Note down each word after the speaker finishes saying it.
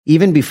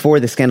Even before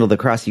the scandal of the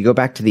cross, you go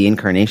back to the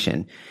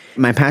incarnation.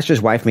 My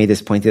pastor's wife made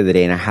this point the other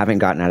day, and I haven't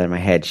gotten out of my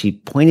head. She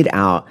pointed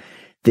out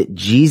that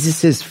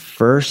Jesus's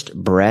first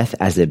breath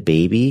as a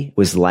baby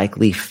was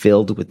likely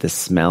filled with the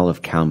smell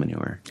of cow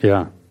manure.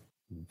 Yeah.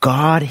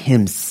 God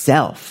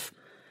himself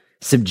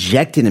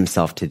subjected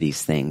himself to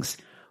these things.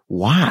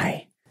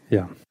 Why?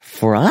 Yeah.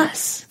 For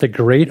us. The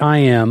great I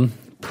am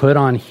put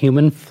on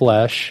human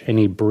flesh and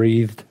he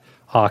breathed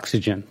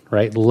oxygen,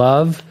 right?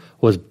 Love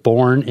was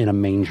born in a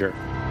manger.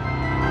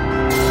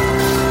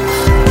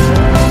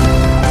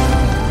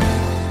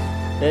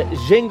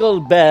 Jingle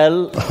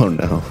bell. Oh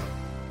no.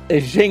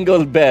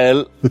 Jingle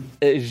bell.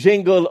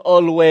 Jingle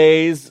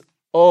always.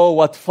 Oh,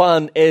 what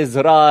fun is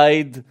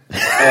ride.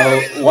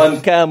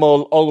 One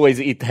camel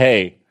always eat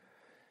hay.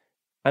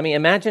 I mean,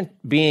 imagine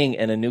being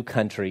in a new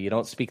country. You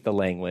don't speak the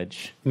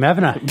language. I'm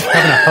having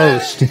a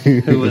host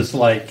who was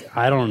like,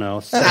 I don't know,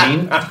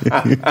 sane.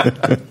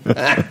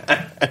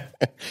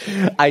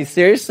 I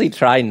seriously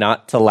try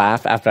not to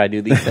laugh after I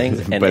do these things.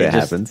 And But it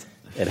happens.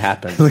 It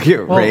happens. Look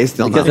at Ray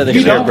still because not. of the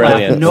You sheer don't laugh,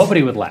 brilliance.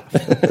 nobody would laugh.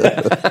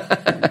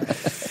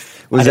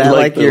 Was I that like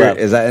like the your? laugh.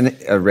 Is that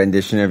a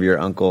rendition of your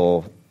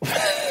uncle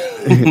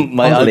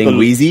My Uncle uncle,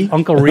 Linguizi?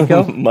 Uncle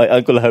Rico? my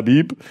uncle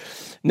Habib.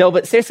 No,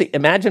 but seriously,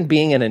 imagine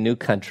being in a new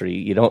country.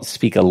 You don't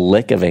speak a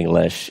lick of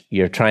English.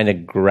 You're trying to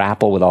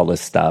grapple with all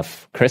this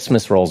stuff.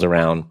 Christmas rolls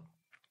around,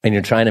 and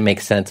you're trying to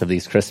make sense of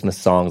these Christmas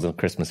songs and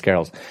Christmas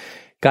carols.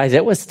 Guys,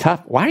 it was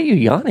tough. Why are you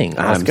yawning,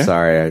 I'm Oscar?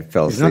 sorry, I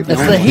fell asleep.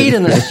 It's the heat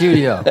in the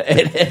studio.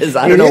 It is.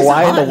 I don't know is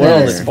why in the hot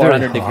world in it's here.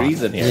 400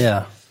 degrees in here.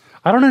 Yeah.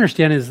 I don't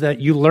understand is that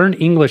you learned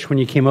English when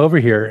you came over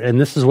here, and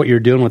this is what you're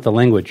doing with the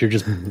language. You're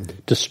just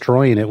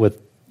destroying it with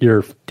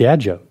your dad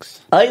jokes.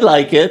 I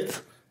like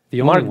it. The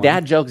only Mark, one.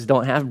 dad jokes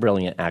don't have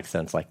brilliant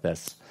accents like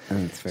this.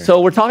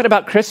 So we're talking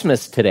about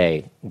Christmas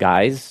today,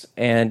 guys,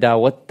 and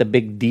what's the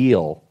big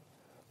deal?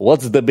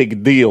 What's the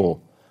big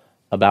deal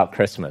about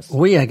Christmas?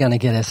 We are going to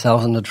get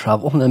ourselves into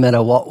trouble no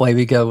matter what way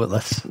we go with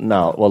this.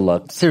 No, well,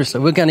 look, Seriously,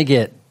 we're going to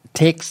get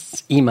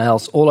texts,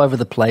 emails all over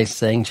the place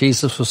saying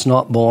Jesus was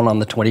not born on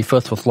the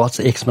 25th with lots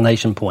of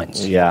explanation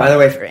points. yeah. By the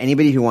way, for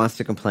anybody who wants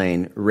to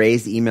complain,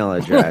 Ray's email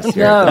address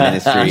here No.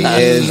 at the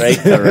ministry is Right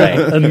to right.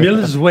 Emil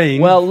Zwing.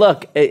 Well,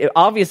 look,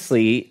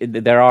 obviously,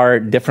 there are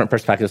different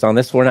perspectives on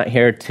this. We're not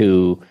here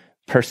to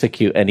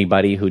persecute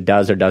anybody who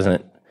does or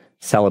doesn't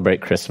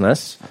celebrate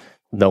Christmas,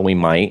 though we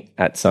might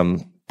at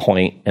some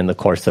point in the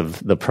course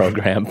of the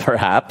program,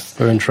 perhaps.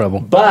 We're in trouble.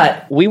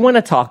 But we want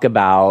to talk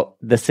about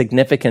the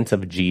significance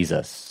of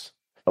Jesus.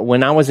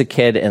 When I was a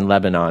kid in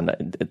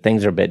Lebanon,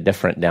 things are a bit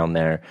different down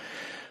there.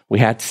 We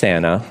had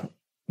Santa,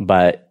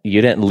 but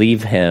you didn't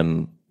leave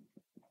him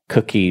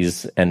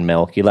cookies and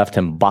milk. You left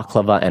him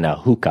baklava and a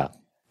hookah.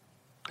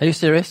 Are you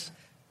serious?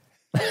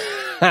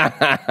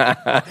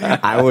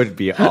 I would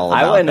be all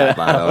I about wouldn't. that,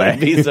 by the I way. would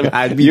be some,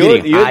 I'd be you'd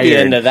getting be hired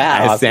into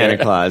that, as Oscar. Santa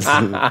Claus.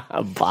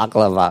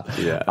 Baklava.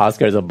 Yeah.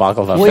 Oscar's a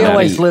baklava We fan.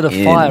 always lit a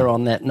in. fire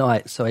on that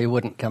night so he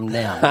wouldn't come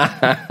down.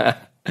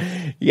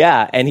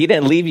 Yeah, and he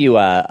didn't leave you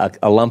a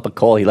lump of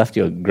coal. He left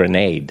you a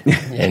grenade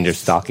in your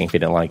stocking if he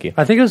didn't like you.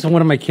 I think it was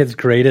one of my kids'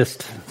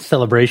 greatest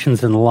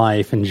celebrations in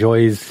life and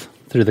joys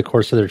through the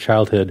course of their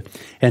childhood,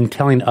 and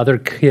telling other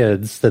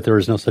kids that there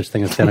was no such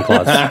thing as Santa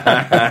Claus.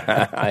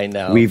 I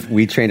know.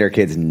 We trained our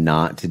kids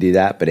not to do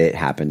that, but it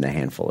happened a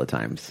handful of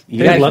times.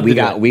 You guys love we to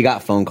do got it. we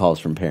got phone calls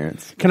from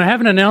parents. Can I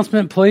have an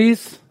announcement,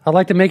 please? I'd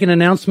like to make an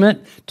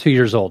announcement. 2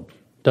 years old.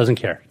 Doesn't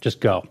care. Just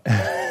go.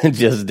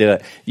 Just do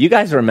it. You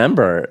guys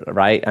remember,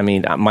 right? I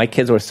mean, my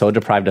kids were so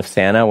deprived of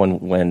Santa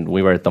when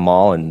we were at the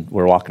mall and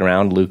we're walking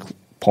around. Luke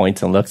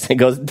points and looks and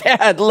goes,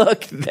 "Dad,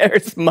 look,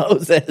 there's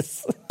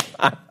Moses."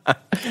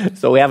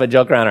 So we have a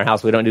joke around our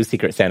house. We don't do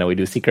Secret Santa. We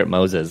do Secret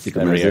Moses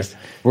every year.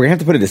 We're gonna have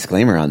to put a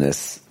disclaimer on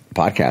this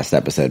podcast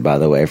episode, by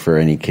the way, for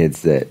any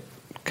kids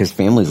because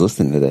families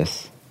listening to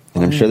this,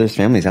 and I'm sure there's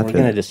families out We're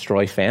going to there.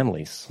 destroy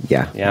families.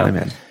 Yeah, Yeah. my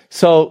bad.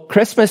 So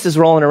Christmas is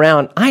rolling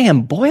around. I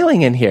am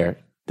boiling in here.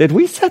 Did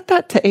we set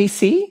that to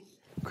AC?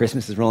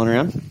 Christmas is rolling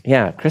around.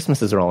 Yeah,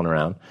 Christmas is rolling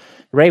around.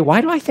 Ray,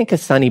 why do I think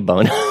of Sonny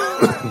Bono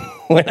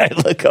when I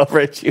look over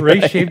at you? Ray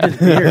right shaved his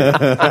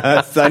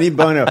beard. Sonny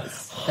Bono,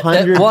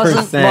 100%. It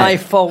wasn't my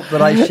fault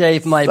that I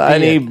shaved my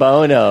Sonny beard.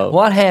 Bono.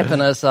 What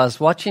happened is I was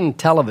watching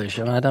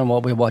television. I don't know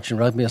what we were watching,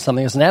 rugby or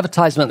something. There's an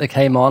advertisement that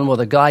came on with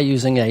a guy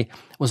using a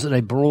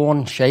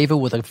brawn shaver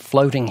with a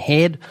floating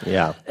head?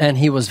 Yeah. And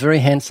he was very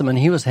handsome and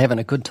he was having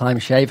a good time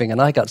shaving. And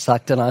I got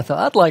sucked in. I thought,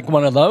 I'd like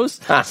one of those.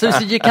 So I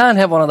said, you can't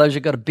have one of those.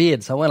 You've got a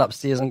beard. So I went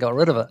upstairs and got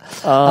rid of it.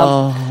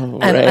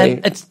 Ray.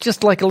 And it's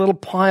just like a little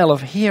pile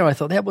of hair. I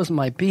thought that was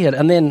my beard.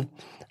 And then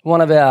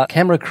one of our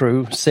camera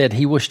crew said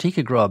he wished he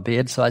could grow a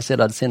beard. So I said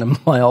I'd send him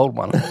my old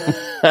one.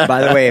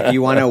 By the way, if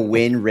you want to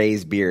win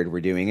Ray's beard,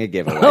 we're doing a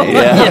giveaway.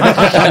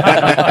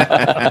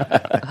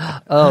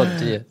 Oh,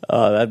 dear.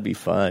 Oh, that'd be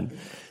fun.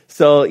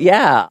 So,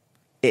 yeah.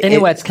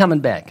 Anyway, it's coming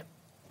back.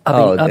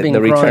 I've been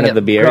the return of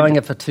the beard? growing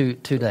it for two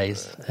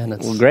days, and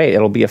it's Well, great.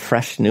 It'll be a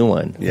fresh new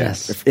one.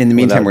 Yes. In the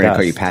meantime, Without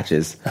we're going to call you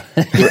dust.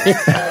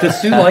 Patches.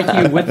 Does Sue like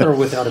you with or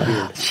without a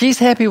beard? She's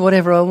happy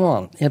whatever I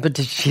want. Yeah, but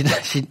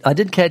I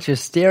did catch her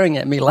staring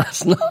at me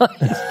last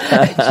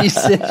night. She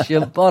said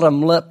your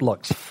bottom lip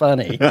looks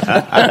funny. So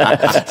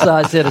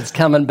I said it's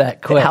coming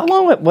back quick. How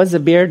long was the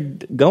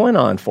beard going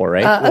on for,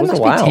 right? It was must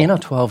a while. be 10 or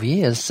 12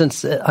 years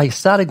since I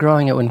started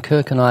growing it when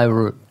Kirk and I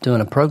were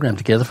doing a program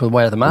together for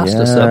Way of the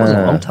Master, so it was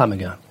a long time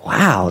ago.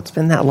 Wow, it's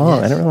been that long.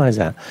 Yes. I didn't realize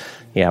that.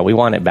 Yeah, we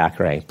want it back,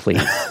 Ray.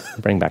 Please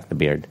bring back the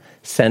beard.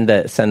 Send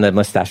the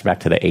mustache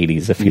back to the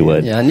 80s, if you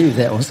would. Yeah, I knew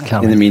that was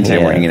coming. In the meantime,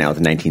 Yeah. we're hanging out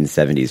with the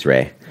 1970s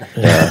Ray.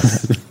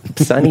 Yes.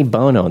 Sonny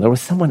Bono. There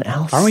was someone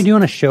else. Aren't we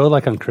doing a show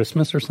like on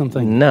Christmas or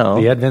something?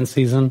 No. The Advent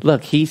season?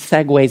 Look, he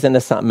segues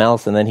into something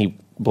else, and then he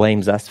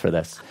blames us for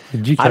this.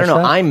 Did you I don't catch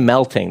know. that? I'm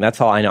melting.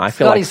 That's all I know. I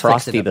feel like Scotty's fixing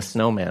Frosty it. the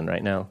Snowman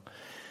right now.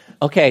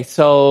 Okay,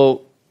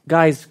 so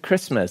guys,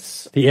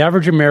 Christmas. The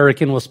average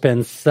American will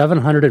spend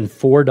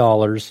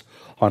 $704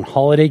 on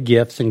holiday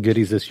gifts and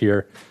goodies this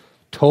year,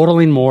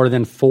 totaling more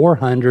than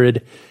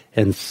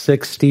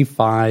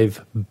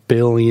 $465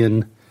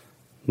 billion.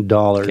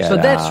 Yeah. So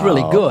that's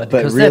really good But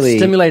because really-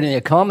 that's stimulating the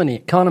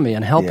economy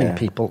and helping Yeah.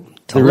 people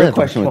to The live. real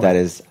question with that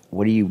is,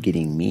 what are you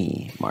getting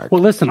me, Mark?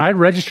 Well, listen, I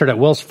registered at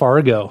Wells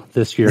Fargo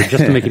this year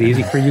just to make it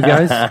easy for you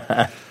guys.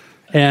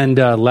 And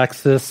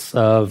Lexus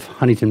of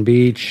Huntington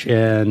Beach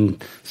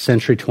and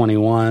Century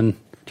 21,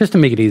 just to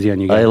make it easy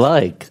on you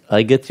guys.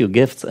 I get you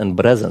gifts and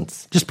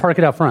presents. Just park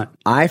it out front.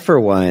 I, for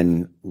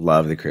one,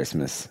 love the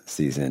Christmas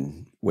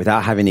season.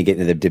 Without having to get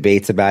into the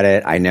debates about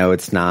it, I know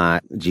it's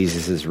not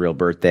Jesus' real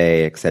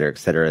birthday, et cetera, et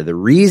cetera. The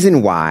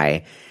reason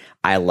why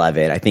I love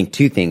it, I think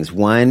two things.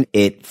 One,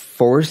 it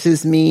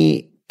forces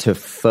me to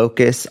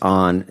focus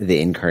on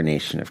the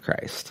incarnation of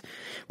Christ,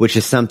 which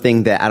is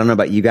something that I don't know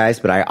about you guys,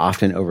 but I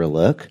often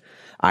overlook.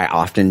 I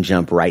often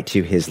jump right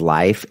to his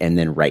life and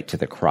then right to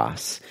the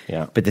cross.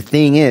 Yeah. But the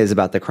thing is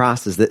about the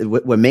cross is that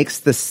what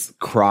makes this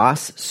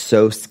cross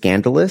so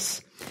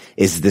scandalous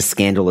is the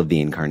scandal of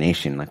the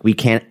incarnation. Like, we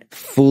can't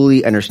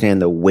fully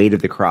understand the weight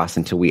of the cross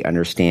until we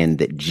understand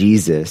that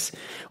Jesus,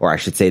 or I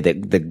should say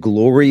that the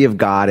glory of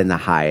God in the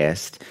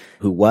highest,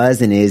 who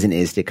was and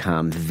is to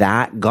come,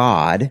 that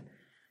God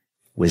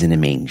was in a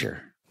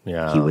manger.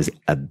 Yeah. He was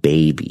a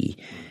baby.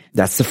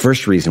 That's the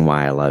first reason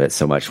why I love it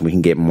so much. We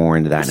can get more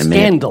into that in a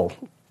minute. Scandal.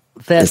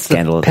 That's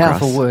scandal a of the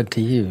powerful cross. word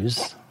to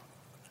use.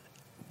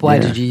 Why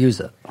did you use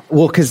it?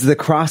 Well, because the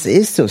cross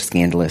is so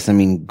scandalous. I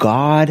mean,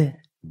 God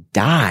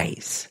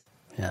dies.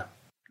 Yeah.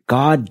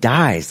 God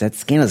dies. That's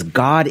scandalous.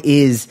 God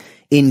is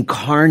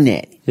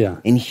incarnate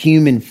in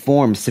human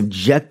form,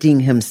 subjecting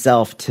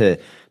himself to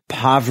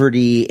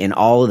poverty and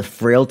all of the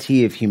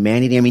frailty of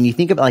humanity. I mean, you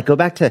think about, go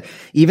back to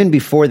even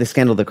before the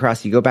scandal of the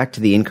cross, you go back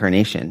to the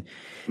incarnation.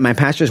 My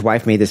pastor's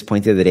wife made this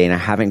point the other day, and I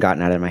haven't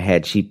gotten out of my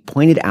head. She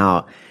pointed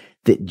out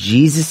that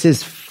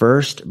Jesus's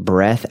first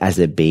breath as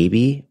a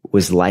baby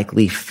was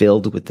likely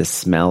filled with the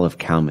smell of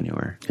cow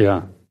manure.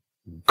 Yeah.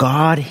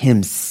 God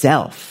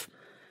himself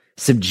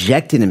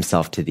subjected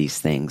himself to these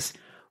things.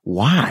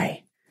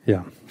 Why?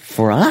 Yeah.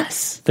 For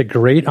us. The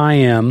great I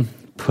Am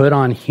put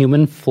on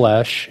human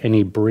flesh and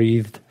he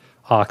breathed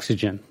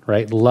oxygen,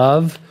 right?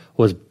 Love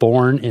was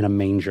born in a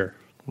manger.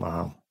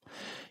 Wow.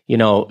 You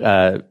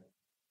know,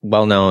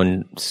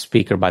 well-known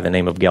speaker by the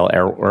name of Gail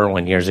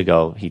Irwin years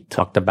ago, he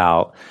talked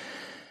about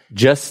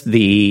just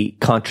the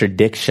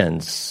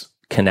contradictions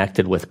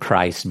connected with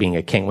Christ being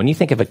a king. When you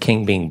think of a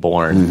king being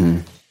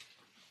born,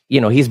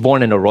 you know, he's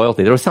born into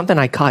royalty. There was something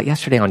I caught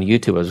yesterday on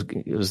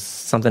YouTube. It was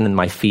something in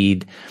my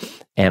feed,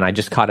 and I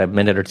just caught a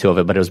minute or two of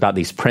it, but it was about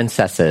these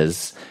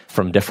princesses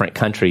from different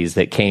countries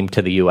that came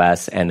to the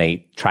U.S. and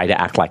they tried to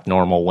act like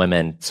normal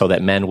women so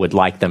that men would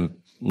like them,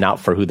 not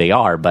for who they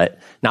are, but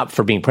not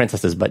for being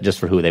princesses, but just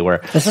for who they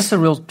were. Is this a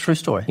real true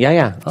story?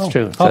 Yeah, it's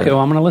true. So- Okay, well,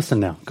 I'm going to listen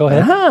now. Go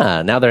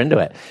ahead. now they're into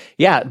it.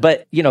 Yeah,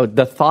 but you know,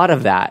 the thought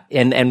of that,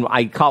 and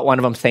I caught one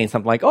of them saying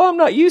something like, "Oh, I'm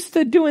not used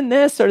to doing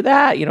this or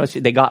that." You know,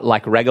 they got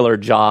like regular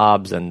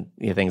jobs and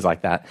things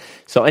like that.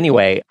 So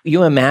anyway,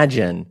 you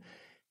imagine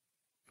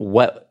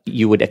what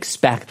you would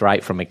expect,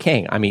 right, from a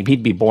king. I mean,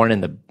 he'd be born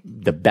in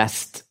the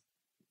best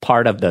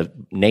part of the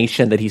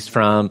nation that he's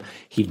from.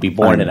 He'd be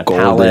born in a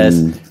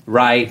palace,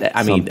 right?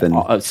 I mean,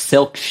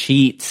 silk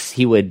sheets.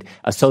 He would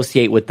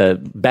associate with the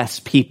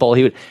best people.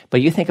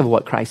 But you think of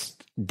what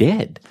Christ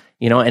did,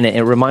 you know, and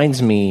it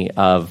reminds me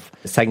of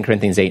 2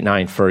 Corinthians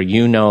 8:9. For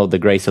you know the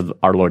grace of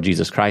our Lord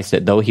Jesus Christ,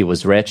 that though he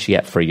was rich,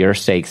 yet for your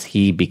sakes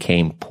he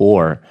became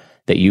poor,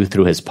 that you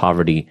through his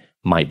poverty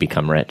might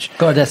become rich.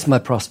 God, that's my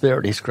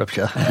prosperity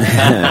scripture.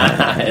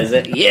 Is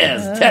it?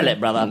 Yes, tell it,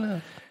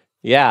 brother.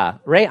 Yeah,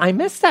 Ray, I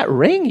missed that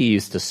ring you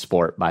used to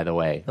sport, by the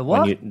way. The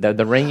what?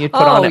 The ring you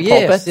put on at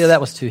pulpits. Yeah,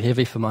 that was too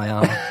heavy for my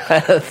arm.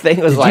 The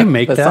thing was Did like you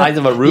make the that? size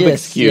of a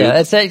Rubik's Cube. Yeah,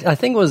 I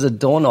think it was a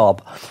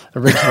doorknob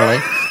originally,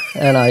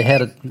 and I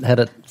had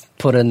it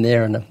put in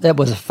there, and that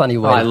was a funny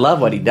way. Oh, I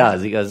love what he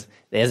does. He goes,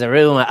 "There's a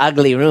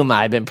ugly rumor.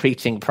 I've been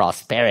preaching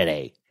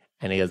prosperity."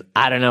 And he goes,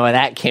 I don't know where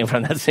that came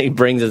from. That's he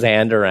brings his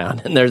hand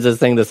around, and there's this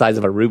thing the size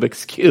of a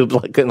Rubik's Cube,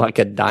 looking like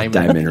a diamond.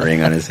 Diamond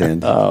ring on his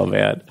hand. Oh,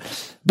 man.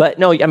 But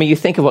no, I mean, you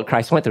think of what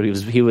Christ went through.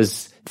 He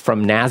was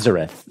from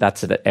Nazareth.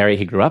 That's the area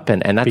he grew up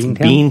in, and that's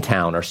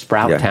Beantown or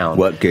Sprout Town.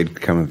 What good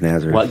could come of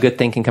Nazareth? What good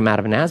thing can come out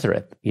of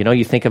Nazareth? You know,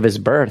 you think of his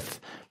birth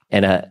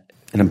in a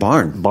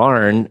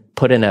barn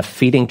put in a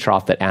feeding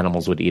trough that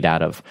animals would eat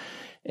out of.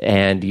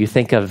 And you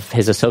think of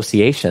his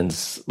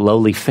associations,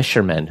 lowly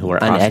fishermen who are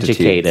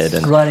uneducated.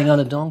 And riding on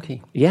a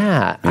donkey.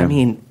 Yeah. I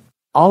mean,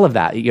 all of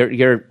that.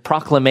 Your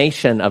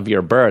proclamation of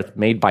your birth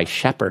made by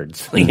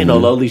shepherds,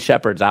 lowly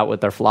shepherds out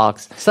with their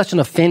flocks. Such an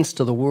offense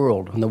to the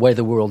world and the way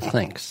the world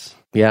thinks.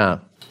 Yeah.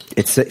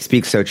 It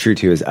speaks so true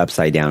to his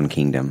upside-down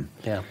kingdom.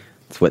 Yeah.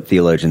 It's what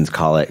theologians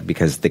call it,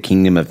 because the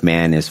kingdom of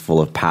man is full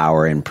of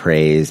power and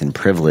praise and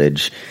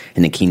privilege,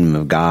 and the kingdom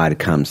of God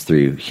comes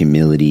through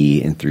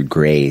humility and through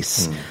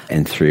grace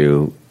and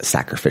through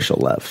sacrificial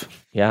love.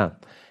 Yeah.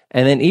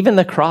 And then even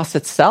the cross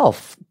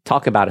itself,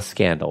 talk about a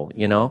scandal,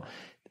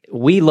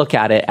 We look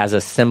at it as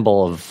a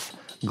symbol of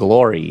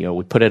glory.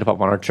 We put it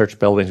up on our church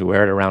buildings, we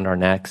wear it around our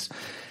necks.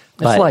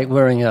 It's like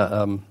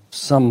wearing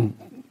some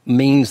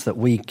means that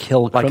we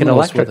kill criminals like an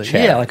electric with.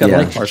 chair. Yeah, like an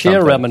electric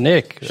chair around my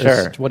neck.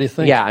 Sure. What do you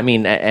think? Yeah, I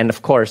mean, and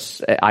of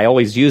course, I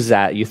always use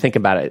that. You think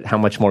about it, how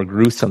much more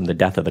gruesome the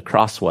death of the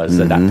cross was.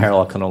 That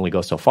parallel can only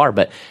go so far.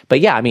 But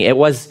yeah, I mean, it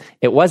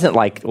wasn't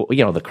like,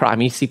 the cross. I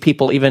mean, you see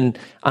people, even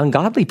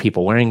ungodly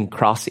people, wearing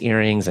cross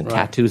earrings and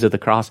tattoos of the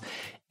cross.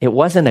 It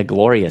wasn't a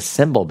glorious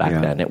symbol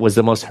back then. It was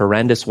the most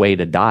horrendous way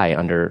to die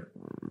under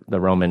the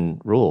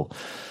Roman rule.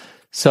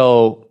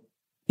 So,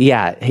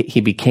 yeah,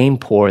 he became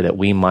poor that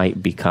we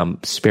might become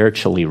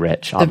spiritually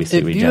rich,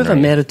 obviously regenerated. Have you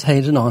ever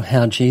meditated on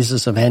how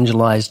Jesus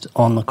evangelized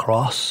on the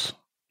cross?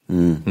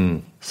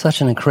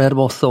 Such an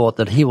incredible thought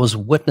that he was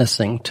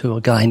witnessing to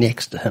a guy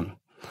next to him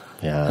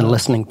and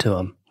listening to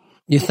him.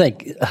 You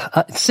think,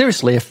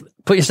 seriously,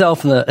 put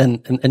yourself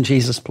in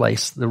Jesus'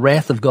 place. The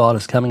wrath of God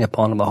is coming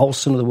upon him. The whole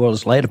sin of the world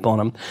is laid upon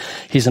him.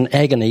 He's in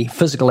agony,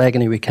 physical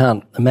agony we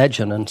can't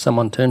imagine. And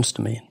someone turns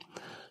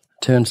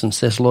and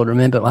says, Lord,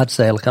 remember, I'd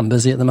say, look, I'm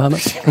busy at the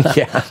moment.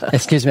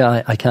 Excuse me,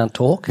 I can't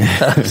talk.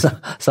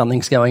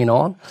 Something's going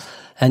on.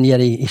 And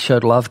yet he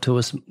showed love to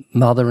his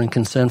mother and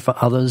concern for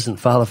others, and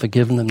Father,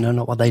 forgive them, know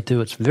not what they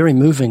do. It's very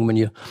moving when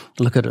you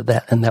look at it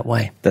in that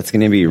way. That's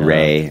going to be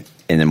Ray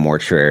in the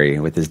mortuary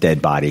with his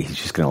dead body. He's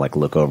just going to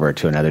look over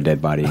to another dead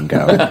body and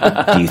go,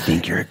 do you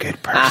think you're a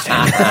good person?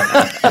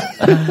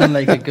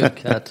 Make a good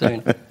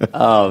cartoon.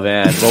 Oh,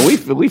 man.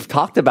 Well, we've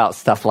talked about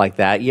stuff like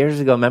that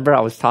years ago. Remember, I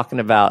was talking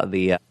about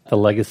the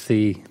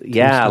legacy.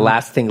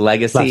 Lasting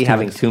legacy,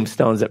 having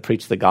tombstones that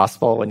preach the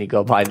gospel when you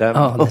go by them.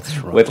 Oh, that's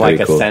right. With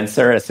a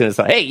sensor as soon as,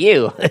 hey,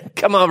 you,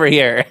 come over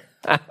here.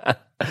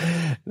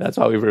 That's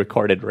why we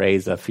recorded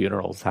Ray's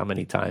funerals how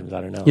many times? I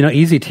don't know.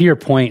 Easy to your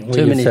point, what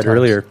you said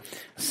earlier.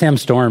 Sam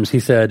Storms, he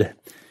said,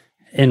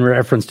 in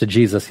reference to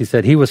Jesus, he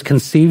said, he was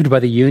conceived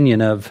by the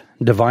union of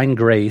divine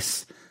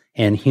grace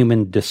and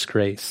human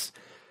disgrace.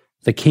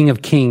 The King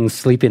of Kings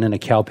sleeping in a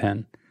cow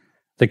pen.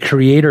 The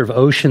creator of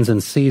oceans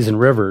and seas and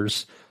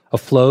rivers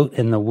afloat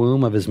in the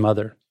womb of his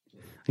mother.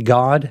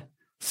 God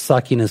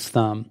sucking his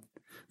thumb.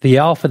 The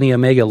Alpha and the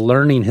Omega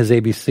learning his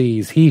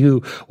ABCs. He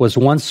who was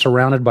once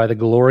surrounded by the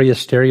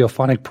glorious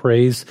stereophonic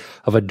praise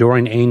of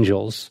adoring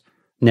angels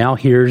now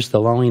hears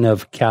the lowing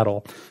of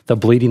cattle, the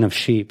bleating of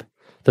sheep,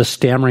 the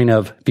stammering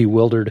of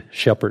bewildered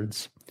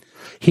shepherds.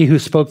 He who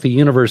spoke the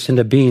universe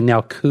into being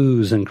now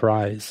coos and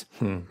cries.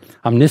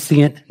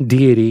 Omniscient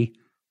deity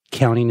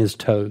counting his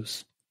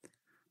toes.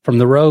 From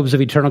the robes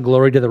of eternal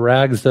glory to the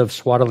rags of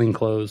swaddling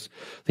clothes,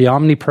 the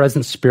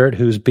omnipresent spirit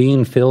whose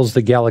being fills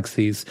the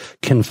galaxies,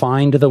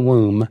 confined to the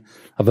womb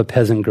of a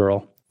peasant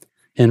girl.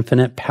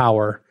 Infinite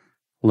power,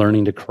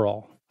 learning to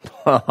crawl.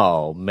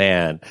 Oh,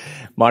 man.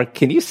 Mark,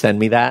 can you send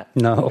me that?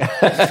 No.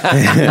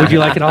 Would you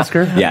like it,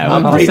 Oscar? Yeah.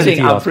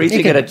 I'm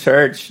preaching at a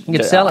church you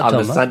can sell it on to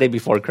the him, Sunday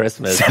before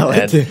Christmas. Sell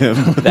it to him.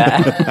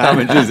 How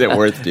much is it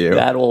worth to you?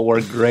 That will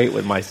work great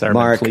with my sermon.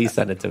 Mark, please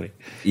send it to me.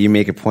 You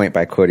make a point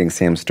by quoting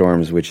Sam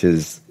Storms, which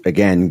is,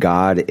 again,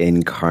 God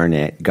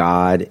incarnate,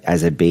 God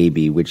as a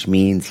baby, which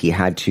means he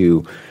had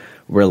to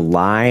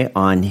rely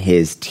on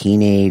his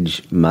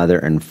teenage mother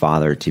and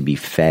father to be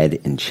fed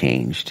and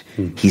changed.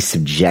 He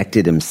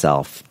subjected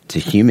himself to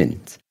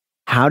humans.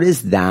 How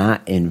does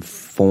that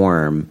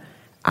inform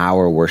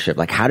our worship?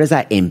 How does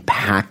that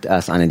impact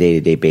us on a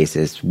day-to-day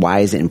basis? Why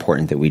is it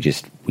important that we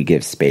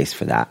give space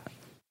for that?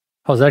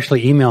 I was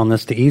actually emailing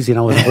this to Easy, and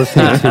I was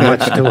listening too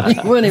much to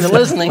it. You weren't even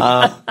listening.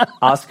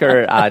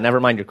 Oscar,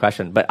 never mind your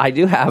question, but I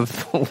do have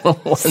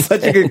one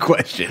Such a good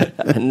question.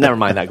 Never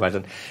mind that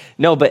question.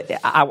 No, but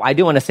I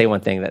do want to say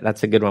one thing.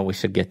 That's a good one we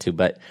should get to.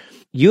 But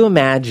you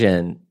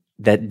imagine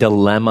that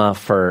dilemma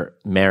for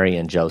Mary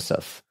and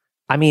Joseph.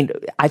 I mean,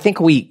 I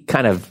think we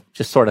kind of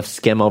just sort of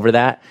skim over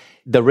that.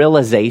 The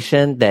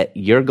realization that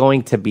you're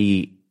going to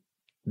be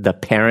the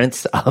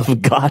parents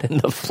of God in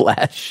the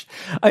flesh.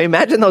 I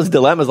imagine those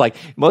dilemmas.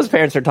 Most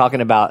parents are talking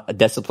about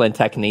discipline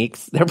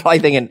techniques. They're probably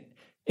thinking,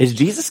 is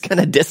Jesus going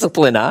to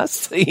discipline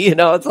us?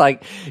 It's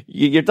like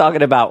you're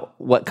talking about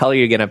what color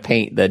you're going to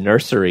paint the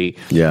nursery.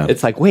 Yeah.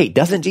 It's like, wait,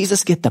 doesn't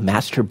Jesus get the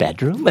master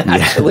bedroom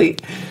actually?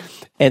 Yeah.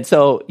 And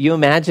so you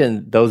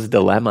imagine those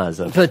dilemmas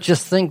But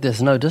just think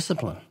there's no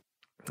discipline.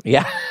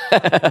 Yeah,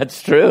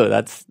 that's true.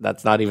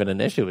 That's not even an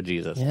issue with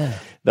Jesus. Yeah.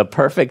 The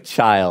perfect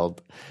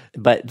child.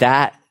 But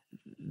that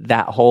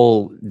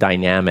whole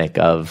dynamic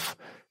of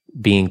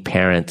being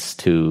parents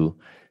to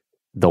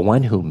the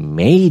one who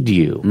made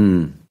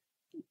you.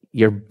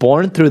 You're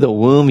born through the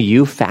womb,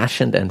 you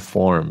fashioned and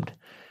formed.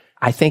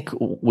 I think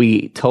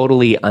we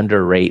totally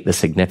underrate the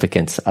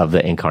significance of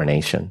the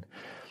incarnation,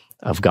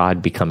 of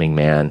God becoming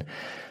man.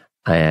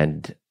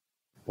 And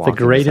the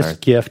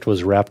greatest gift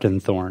was wrapped in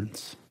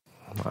thorns.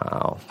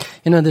 Wow.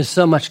 There's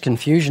so much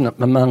confusion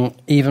among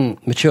even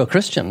mature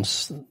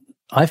Christians,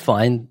 I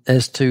find,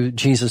 as to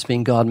Jesus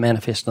being God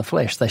manifest in the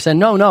flesh. They say,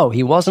 no,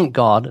 he wasn't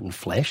God in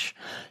flesh.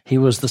 He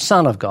was the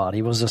Son of God.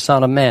 He was the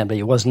Son of Man, but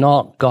he was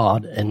not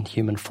God in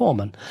human form.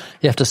 And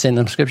you have to send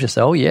them scripture and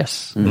say, oh,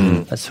 yes,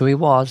 that's who he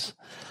was.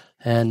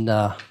 And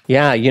on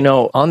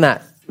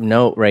that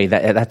note, Ray,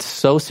 that's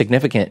so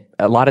significant.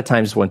 A lot of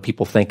times when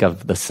people think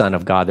of the Son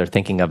of God, they're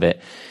thinking of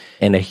it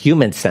in a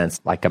human sense,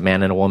 like a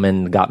man and a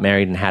woman got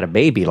married and had a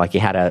baby, like he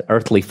had an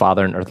earthly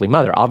father and earthly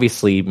mother.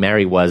 Obviously,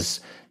 Mary was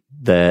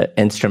the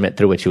instrument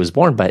through which he was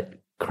born, but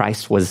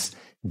Christ was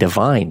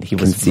divine. He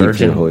was conceived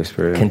virgin, in the Holy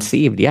Spirit.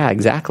 Conceived, yeah,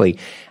 exactly.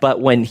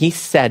 But when he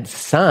said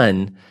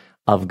Son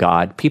of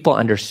God, people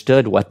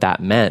understood what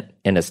that meant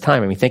in his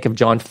time. I mean, think of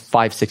John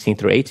 5:16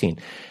 through 18.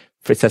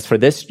 It says, for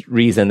this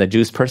reason, the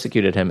Jews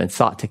persecuted him and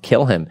sought to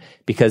kill him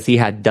because he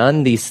had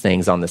done these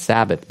things on the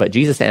Sabbath. But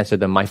Jesus answered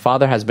them, my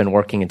Father has been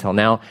working until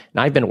now, and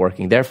I've been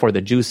working. Therefore,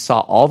 the Jews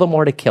sought all the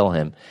more to kill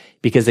him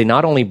because they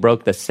not only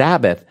broke the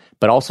Sabbath,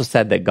 but also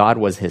said that God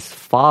was his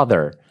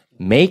Father,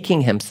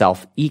 making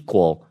himself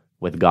equal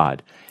with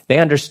God. They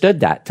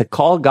understood that. To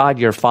call God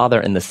your Father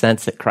in the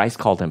sense that Christ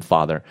called him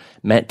Father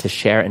meant to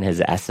share in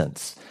his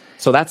essence.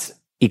 So that's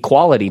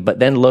equality. But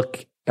then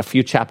look a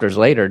few chapters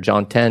later,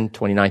 John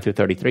 10:29 through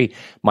 33,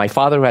 my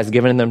Father who has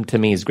given them to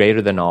me is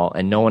greater than all,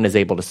 and no one is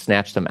able to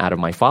snatch them out of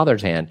my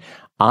Father's hand.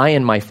 I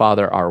and my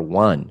Father are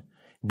one.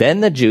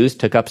 Then the Jews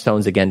took up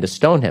stones again to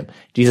stone him.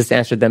 Jesus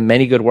answered them,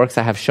 many good works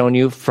I have shown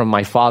you from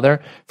my Father.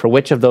 For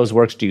which of those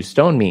works do you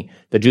stone me?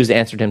 The Jews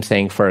answered him,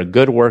 saying, for a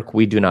good work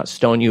we do not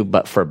stone you,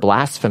 but for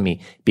blasphemy,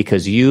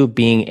 because you,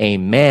 being a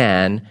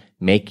man,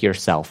 make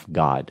yourself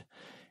God.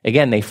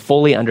 Again, they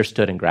fully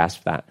understood and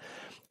grasped that.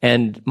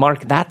 And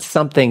Mark, that's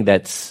something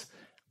that's,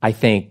 I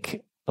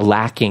think,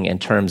 lacking in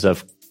terms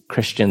of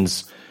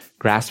Christians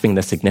grasping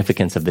the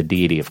significance of the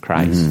deity of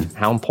Christ.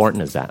 How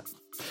important is that?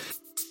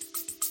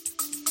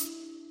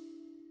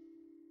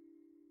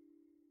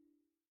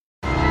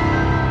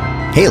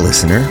 Hey,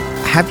 listener,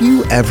 have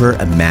you ever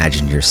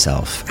imagined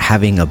yourself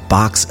having a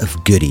box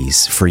of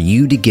goodies for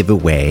you to give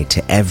away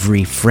to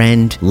every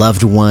friend,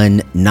 loved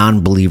one,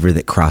 non-believer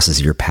that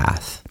crosses your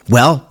path?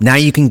 Well, now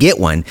you can get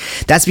one.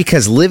 That's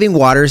because Living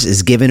Waters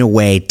is giving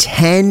away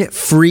 10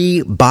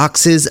 free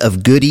boxes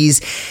of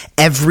goodies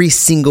every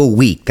single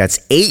week. That's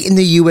 8 in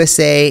the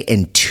USA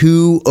and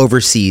 2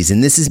 overseas.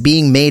 And this is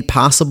being made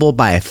possible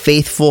by a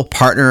faithful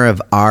partner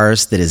of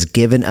ours that has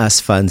given us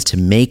funds to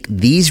make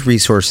these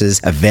resources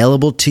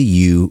available to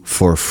you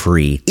for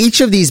free.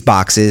 Each of these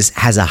boxes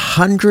has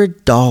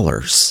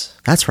 $100.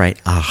 That's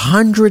right,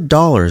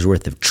 $100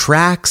 worth of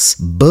tracks,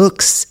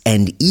 books,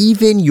 and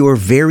even your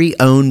very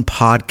own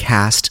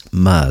podcast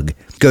mug.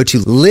 Go to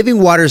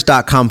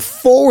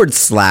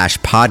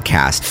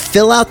livingwaters.com/podcast,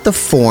 fill out the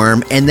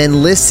form, and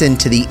then listen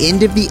to the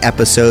end of the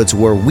episodes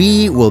where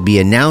we will be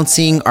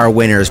announcing our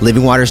winners.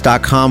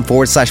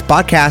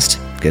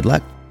 livingwaters.com/podcast. Good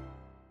luck.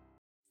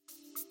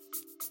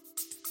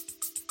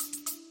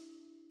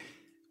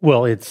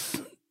 Well,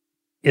 it's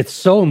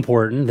so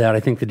important that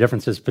I think the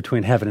difference is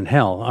between heaven and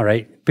hell, all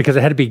right? Because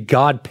it had to be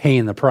God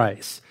paying the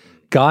price.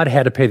 God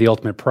had to pay the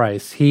ultimate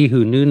price. He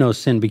who knew no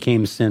sin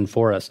became sin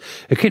for us.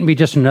 It couldn't be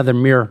just another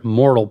mere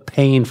mortal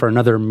paying for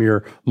another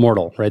mere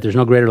mortal, right? There's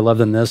no greater love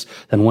than this,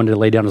 than one to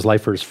lay down his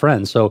life for his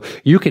friends. So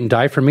you can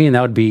die for me, and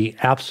that would be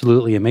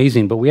absolutely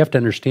amazing. But we have to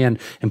understand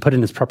and put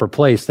in its proper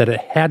place that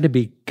it had to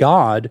be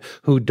God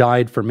who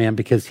died for man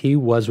because he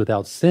was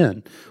without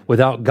sin,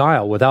 without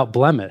guile, without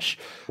blemish,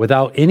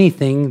 without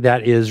anything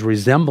that is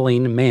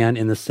resembling man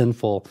in the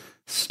sinful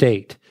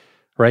state,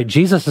 right?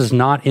 Jesus is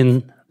not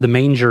in the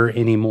manger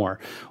anymore.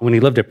 When he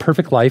lived a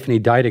perfect life and he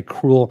died a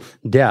cruel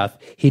death,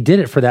 he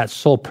did it for that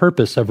sole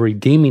purpose of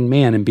redeeming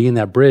man and being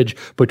that bridge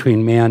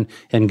between man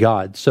and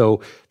God. So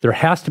there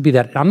has to be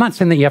that. I'm not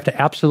saying that you have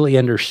to absolutely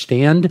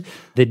understand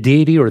the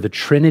deity or the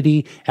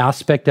Trinity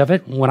aspect of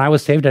it. When I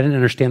was saved, I didn't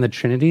understand the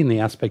Trinity and the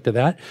aspect of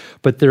that.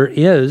 But there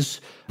is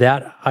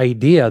that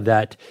idea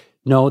that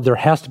no, there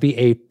has to be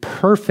a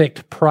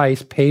perfect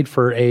price paid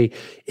for a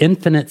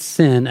infinite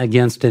sin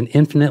against an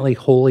infinitely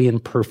holy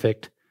and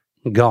perfect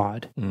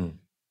God.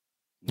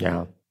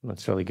 Yeah,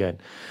 that's really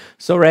good.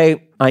 So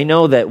Ray, I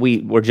know that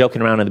we were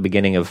joking around in the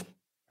beginning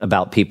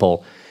about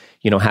people,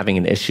 having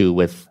an issue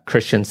with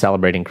Christians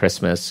celebrating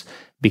Christmas,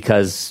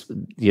 because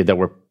there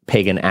were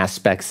pagan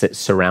aspects that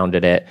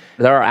surrounded it.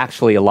 There are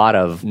actually a lot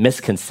of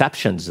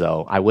misconceptions,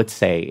 though, I would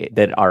say,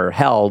 that are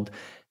held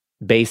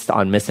based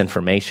on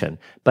misinformation.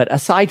 But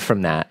aside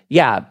from that,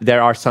 yeah,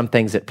 there are some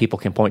things that people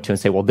can point to and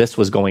say, well, this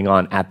was going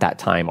on at that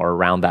time or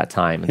around that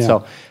time. And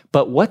so,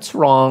 but what's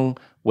wrong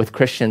with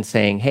Christians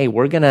saying, hey,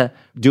 we're going to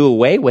do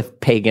away with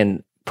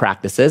pagan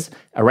practices.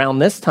 Around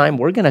this time,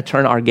 we're going to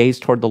turn our gaze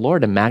toward the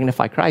Lord and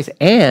magnify Christ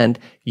and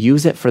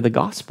use it for the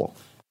gospel.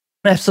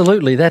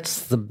 Absolutely.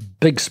 That's the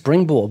big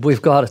springboard.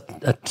 We've got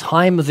a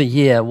time of the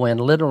year when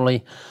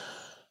literally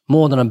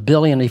more than 1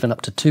 billion, even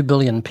up to 2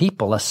 billion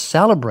people are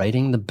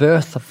celebrating the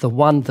birth of the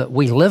one that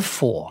we live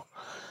for.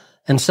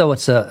 And so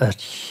it's a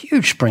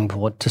huge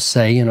springboard to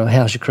say,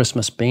 how's your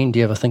Christmas been? Do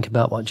you ever think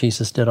about what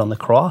Jesus did on the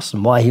cross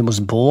and why he was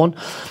born?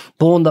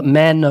 Born that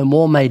man no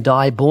more may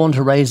die, born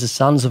to raise the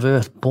sons of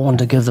earth, born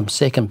to give them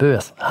second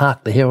birth.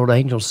 Hark, the herald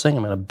angels sing.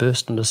 I'm going to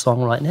burst into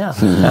song right now.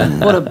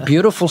 What a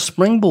beautiful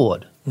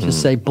springboard to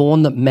say,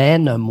 born that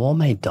man no more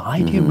may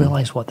die. Do you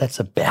realize what that's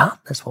about?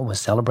 That's what we're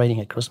celebrating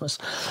at Christmas.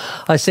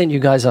 I showed you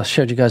guys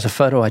a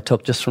photo I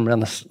took just from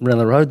around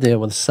the road there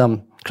with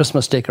some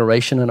Christmas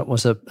decoration, and it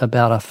was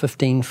about a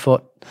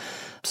 15-foot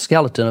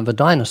skeleton of a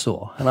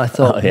dinosaur. And I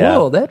thought,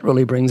 whoa, that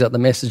really brings out the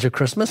message of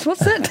Christmas.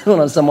 What's that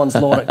doing on someone's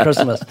lawn at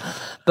Christmas?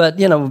 But,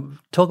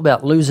 talk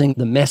about losing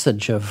the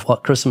message of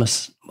what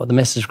the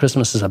message of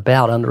Christmas is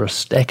about under a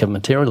stack of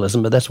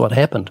materialism, but that's what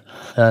happened.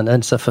 And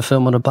it's a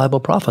fulfillment of Bible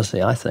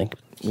prophecy, I think,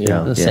 in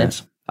a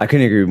sense. I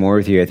couldn't agree more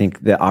with you. I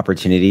think the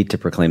opportunity to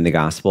proclaim the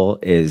gospel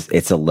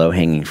it's a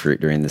low-hanging fruit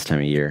during this time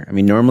of year. I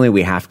mean, normally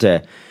we have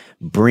to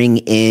bring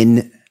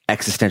in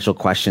existential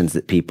questions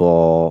that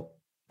people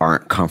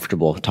aren't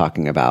comfortable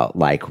talking about,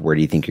 like, where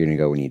do you think you're going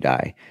to go when you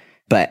die?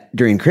 But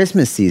during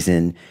Christmas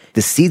season,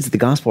 the seeds of the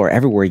gospel are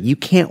everywhere. You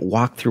can't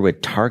walk through a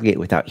Target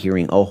without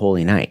hearing, "Oh,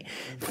 Holy Night."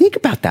 Think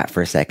about that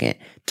for a second.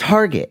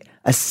 Target,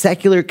 a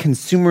secular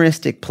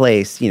consumeristic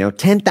place,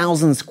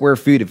 10,000 square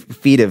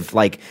feet of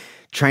like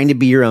trying to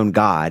be your own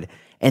God.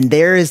 And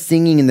there is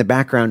singing in the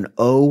background,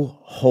 "Oh,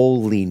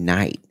 Holy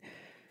Night."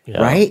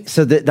 Yeah. Right?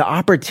 So the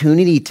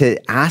opportunity to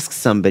ask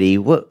somebody,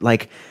 what are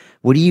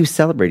you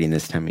celebrating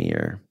this time of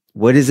year?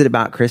 What is it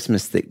about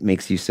Christmas that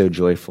makes you so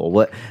joyful?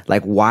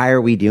 Why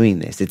are we doing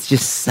this? It's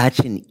just such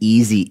an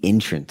easy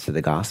entrance to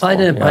the gospel. I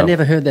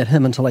never heard that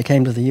hymn until I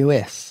came to the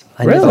U.S.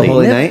 Really?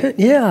 Holy Night?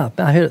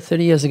 I heard it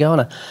 30 years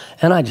ago,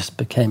 and I just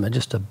became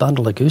just a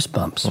bundle of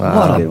goosebumps.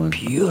 Wow. What a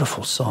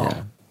beautiful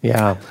song.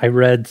 Yeah. I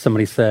read,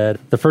 somebody said,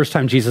 the first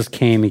time Jesus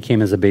came, he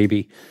came as a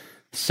baby.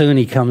 Soon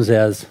he comes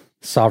as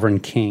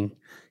sovereign king.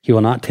 He will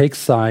not take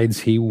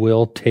sides, he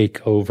will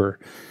take over.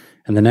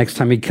 And the next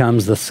time he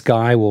comes, the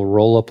sky will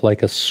roll up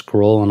like a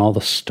scroll and all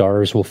the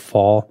stars will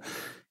fall,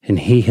 and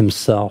he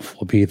himself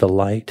will be the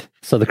light.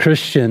 So the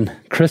Christmas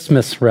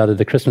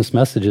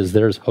message is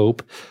there's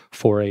hope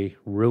for a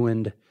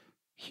ruined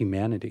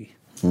humanity.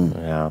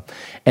 Yeah.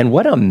 And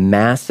what a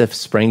massive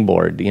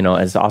springboard,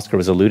 as Oscar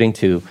was alluding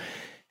to,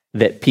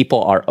 that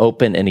people are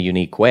open in a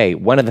unique way.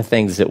 One of the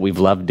things that we've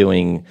loved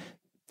doing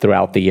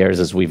throughout the years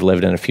as we've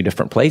lived in a few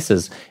different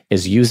places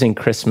is using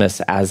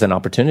Christmas as an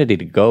opportunity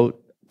to go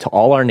to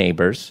all our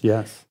neighbors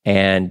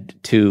and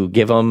to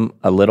give them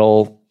a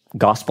little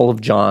Gospel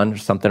of John or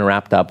something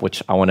wrapped up,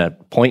 which I want to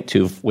point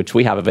to, which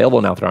we have available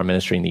now through our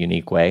ministry in the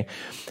Unique Way,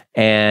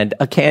 and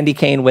a candy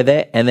cane with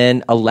it, and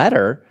then a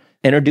letter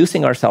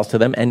introducing ourselves to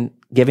them and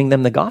giving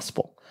them the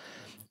gospel.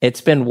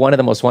 It's been one of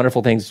the most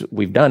wonderful things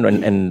we've done.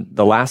 And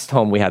the last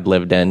home we had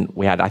lived in,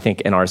 I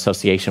think in our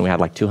association, we had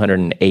like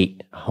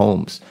 208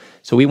 homes.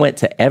 So we went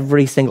to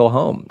every single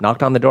home,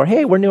 knocked on the door.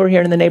 Hey, we're newer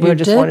here in the neighborhood.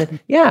 We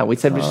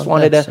said we just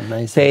wanted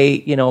to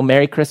say,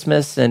 Merry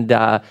Christmas and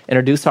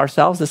introduce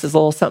ourselves. This is a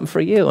little something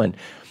for you. And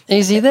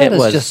Easy, that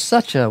is just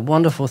such a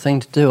wonderful thing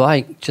to do.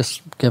 I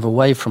just give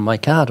away from my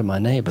car to my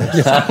neighbors.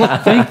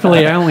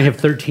 Thankfully, I only have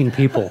 13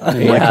 people.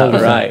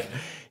 Right.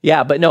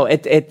 Yeah, but no,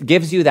 it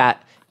gives you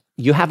that.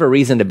 You have a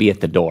reason to be at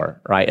the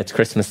door, right? It's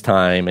Christmas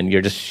time and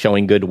you're just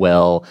showing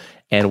goodwill.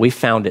 And we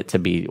found it to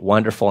be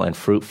wonderful and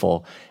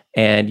fruitful.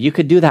 And you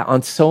could do that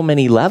on so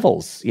many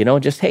levels,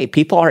 just, hey,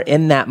 people are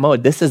in that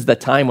mode. This is the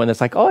time when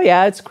it's like, oh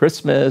yeah, it's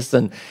Christmas.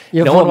 And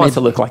no one wants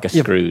to look like a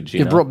Scrooge.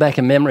 You brought back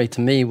a memory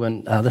to me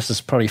when, this is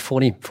probably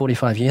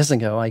 45 years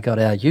ago, I got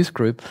our youth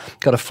group,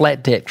 got a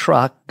flat deck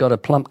truck, got a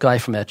plump guy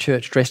from our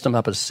church, dressed him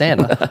up as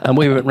Santa, and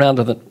we went round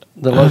to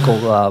the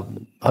local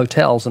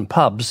hotels and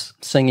pubs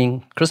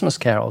singing Christmas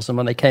carols. And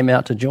when they came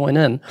out to join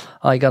in,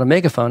 I got a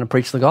megaphone and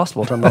preached the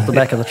gospel to them off the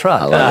back of the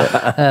truck. I love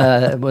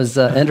it. It was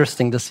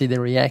interesting to see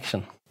their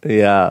reaction.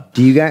 Yeah.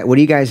 What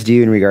do you guys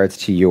do in regards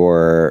to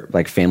your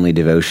family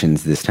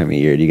devotions this time of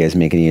year? Do you guys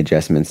make any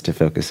adjustments to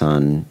focus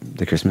on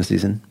the Christmas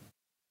season?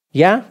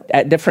 Yeah.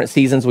 At different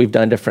seasons, we've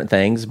done different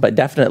things, but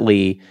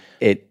definitely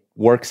it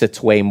works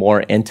its way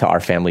more into our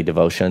family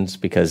devotions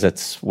because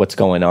it's what's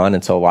going on.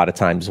 And so a lot of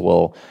times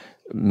we'll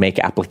make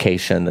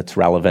application that's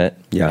relevant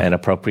and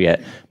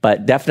appropriate.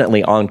 But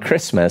definitely on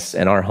Christmas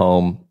in our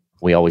home,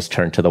 we always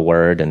turn to the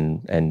Word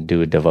and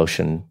do a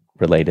devotion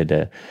related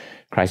to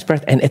Christ's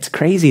birth. And it's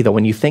crazy though,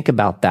 when you think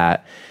about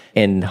that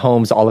in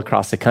homes all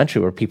across the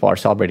country where people are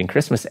celebrating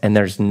Christmas and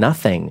there's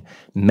nothing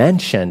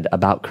mentioned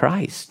about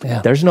Christ.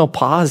 Yeah. There's no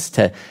pause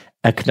to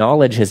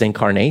acknowledge his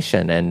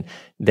incarnation and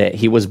that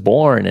he was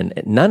born, and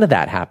none of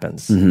that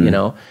happens, you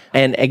know?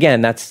 And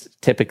again, that's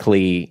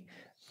typically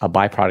a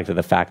byproduct of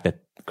the fact that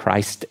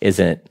Christ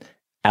isn't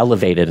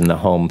elevated in the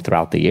home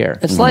throughout the year.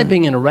 It's like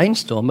being in a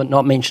rainstorm but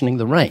not mentioning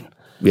the rain.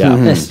 Yeah.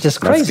 It's just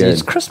crazy.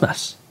 It's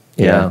Christmas.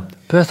 Yeah.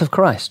 Birth of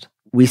Christ.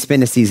 We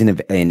spend a season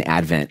in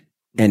Advent.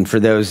 And for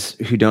those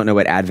who don't know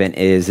what Advent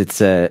is,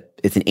 it's an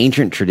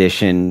ancient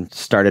tradition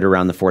started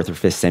around the 4th or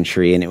 5th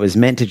century, and it was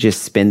meant to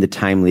just spend the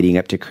time leading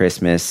up to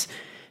Christmas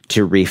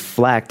to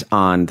reflect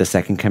on the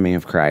second coming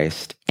of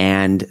Christ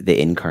and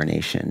the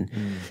incarnation.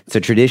 So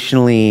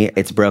traditionally,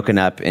 it's broken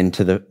up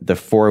into the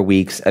 4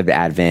 weeks of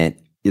Advent.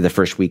 The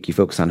first week you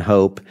focus on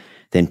hope,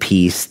 then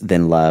peace,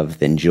 then love,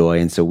 then joy.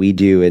 And so we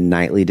do a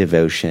nightly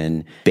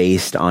devotion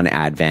based on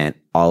Advent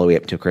all the way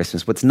up to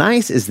Christmas. What's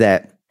nice is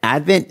that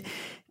Advent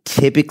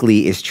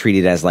typically is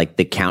treated as like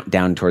the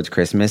countdown towards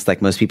Christmas.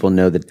 Like most people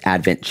know the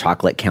Advent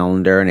chocolate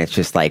calendar, and it's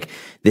just like,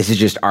 this is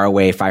just our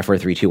way, 5, 4,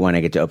 3, 2, 1, I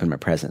get to open my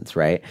presents,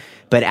 right?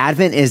 But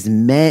Advent is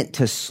meant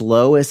to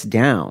slow us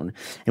down.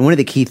 And one of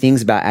the key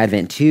things about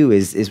Advent too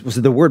is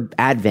the word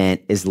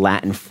Advent is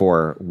Latin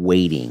for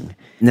waiting.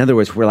 In other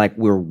words,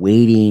 we're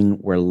waiting,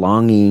 we're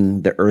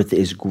longing, the earth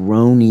is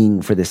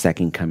groaning for the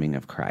second coming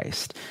of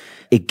Christ.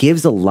 It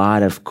gives a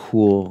lot of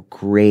cool,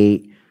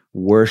 great,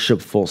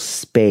 worshipful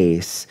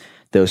space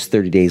those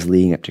 30 days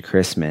leading up to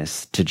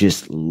Christmas to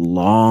just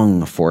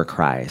long for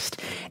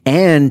Christ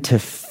and to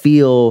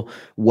feel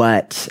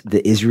what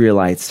the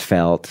Israelites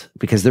felt,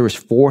 because there was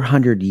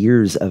 400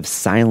 years of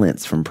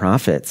silence from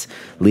prophets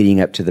leading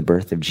up to the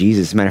birth of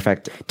Jesus. As a matter of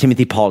fact,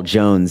 Timothy Paul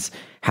Jones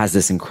has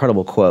this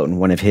incredible quote in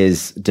one of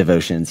his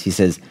devotions. He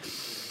says,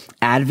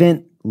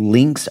 "Advent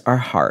links our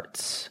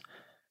hearts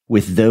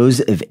with those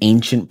of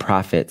ancient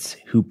prophets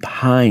who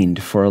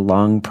pined for a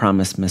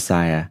long-promised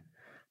Messiah,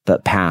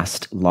 but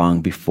passed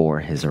long before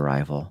his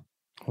arrival."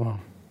 Wow.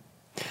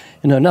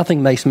 You know,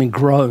 nothing makes me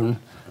groan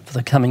for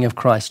the coming of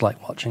Christ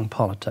like watching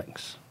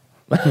politics.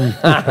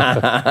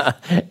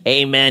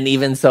 Amen.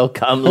 Even so,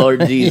 come,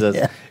 Lord Jesus.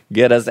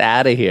 Get us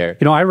out of here.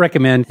 You know, I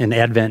recommend an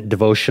Advent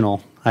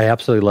devotional. I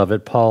absolutely love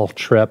it. Paul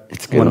Tripp,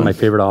 one of my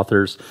favorite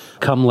authors.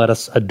 Come, let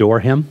us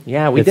adore him.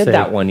 Yeah, we did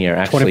that one year,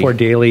 actually. 24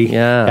 daily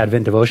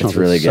Advent devotionals. It's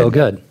really good. So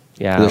good.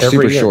 Yeah. They're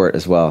super short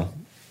as well.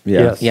 Yeah.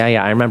 Yes.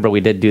 Yeah. I remember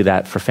we did do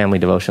that for family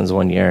devotions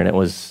one year, and it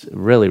was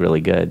really,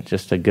 really good.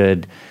 Just a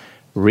good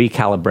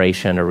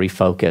recalibration or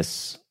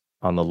refocus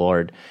on the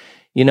Lord.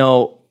 You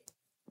know,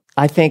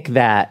 I think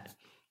that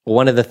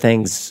one of the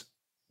things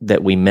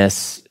that we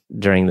miss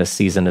during this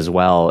season as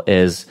well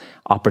is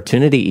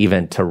opportunity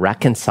even to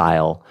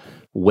reconcile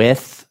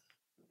with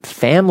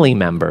family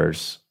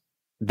members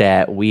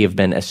that we have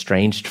been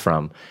estranged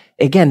from.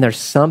 Again, there's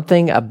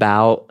something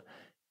about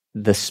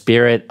the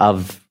spirit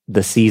of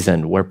the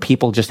season where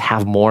people just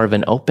have more of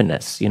an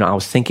openness. You know, I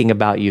was thinking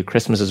about you,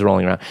 Christmas is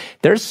rolling around.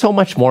 There's so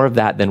much more of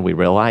that than we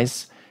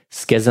realize.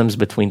 Schisms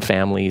between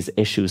families,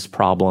 issues,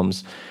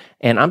 problems.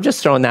 And I'm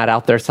just throwing that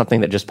out there,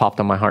 something that just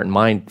popped on my heart and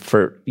mind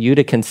for you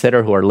to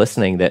consider who are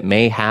listening that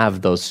may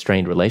have those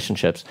strained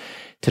relationships,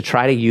 to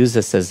try to use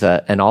this as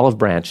an olive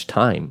branch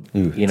time.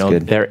 You know,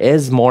 there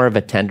is more of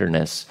a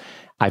tenderness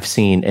I've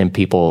seen in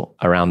people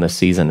around this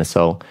season.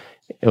 So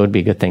it would be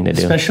a good thing to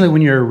do. Especially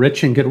when you're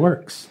rich in good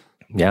works.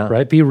 Yeah.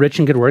 Right? Be rich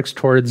in good works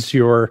towards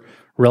your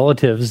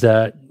relatives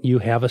that you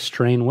have a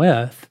strain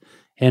with,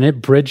 and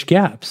it bridge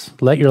gaps.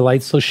 Let your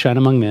light so shine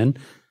among men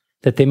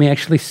that they may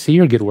actually see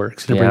your good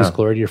works, and it brings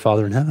glory to your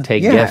Father in heaven.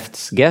 Take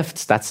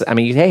gifts. That's, I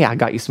mean, hey, I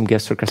got you some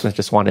gifts for Christmas.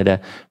 Just wanted to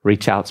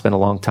reach out. It's been a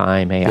long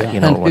time. Hey, you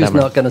know, and whatever.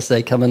 who's not going to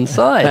say, come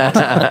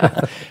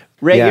inside?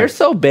 Ray, you're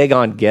so big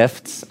on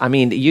gifts. I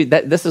mean,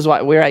 this is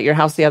why we were at your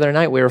house the other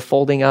night. We were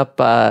folding up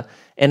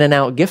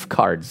In-N-Out gift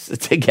cards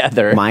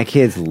together. My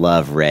kids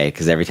love Ray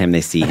because every time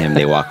they see him,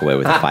 they walk away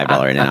with a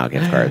 $5 In-N-Out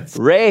gift cards.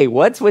 Ray,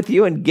 what's with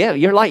you and gift?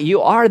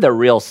 You are the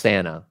real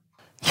Santa.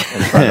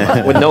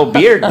 With no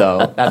beard,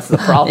 though. That's the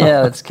problem.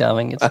 Yeah, it's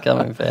coming. It's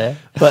coming fair.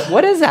 But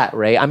what is that,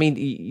 Ray? I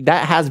mean,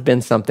 that has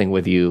been something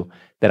with you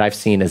that I've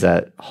seen as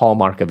a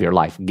hallmark of your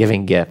life,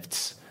 giving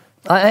gifts.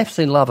 I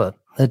absolutely love it.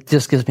 It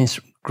just gives me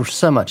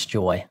so much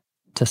joy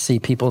to see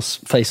people's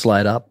face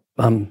light up.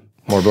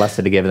 More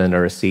blessed to give than to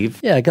receive.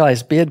 Yeah, a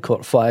guy's beard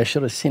caught fire.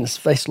 Should have seen his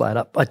face light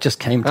up. It just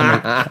came to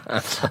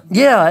me.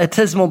 Yeah, it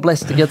is more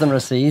blessed to give than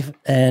receive.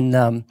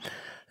 And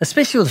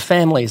especially with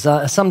families.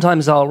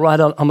 Sometimes I'll ride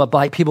on my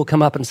bike. People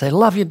come up and say,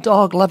 love your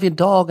dog.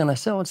 And I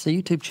say, oh, it's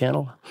the YouTube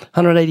channel.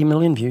 180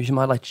 million views. You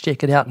might like to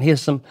check it out. And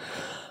here's some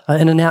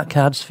In-N-Out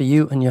cards for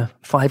you and your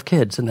 5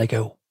 kids. And they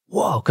go,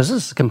 whoa, because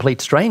this is a complete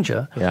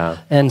stranger. Yeah.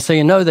 And so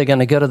they're going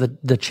to go to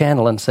the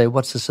channel and say,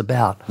 what's this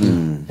about?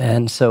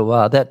 And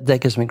so that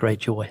gives me great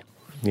joy.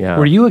 Yeah.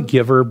 Were you a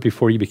giver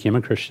before you became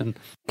a Christian?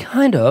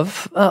 Kind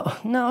of.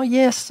 No,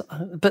 yes,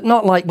 but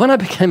not like when I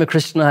became a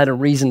Christian, I had a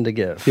reason to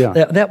give. Yeah.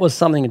 That was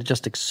something that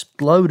just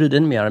exploded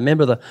in me. I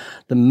remember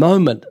the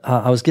moment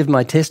I was giving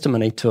my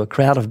testimony to a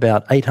crowd of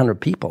about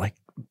 800 people, like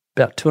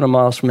about 200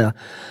 miles from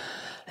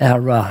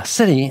our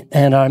city,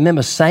 and I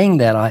remember saying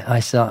that.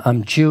 I said,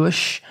 I'm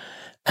Jewish,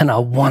 and I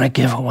want to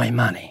give away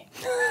money.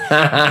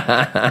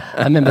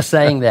 I remember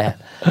saying that.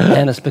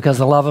 And it's because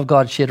the love of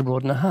God shed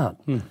abroad in the heart.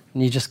 And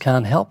you just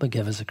can't help but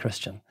give as a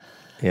Christian.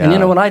 Yeah.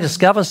 And when I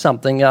discover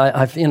something,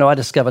 I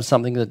discovered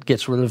something that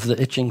gets rid of the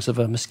itchings of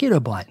a mosquito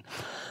bite.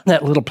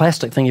 That little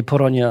plastic thing you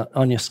put on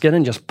your skin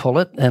and just pull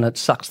it, and it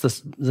sucks the.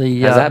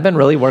 Has that been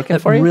really working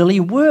for you? It really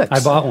works.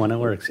 I bought one. It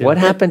works. Yeah. What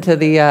happened to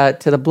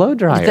the blow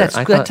dryer?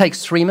 That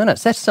takes 3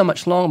 minutes. That's so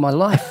much longer in my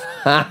life,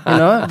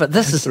 But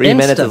this is 3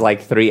 minutes is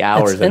like 3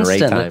 hours in rate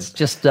time. It's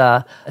just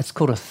it's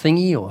called a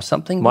thingy or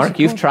something. Mark,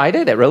 you've tried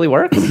it? It really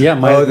works. Yeah,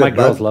 my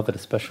girls love it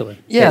especially.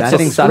 Yeah,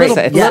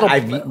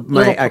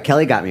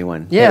 Kelly got me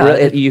one.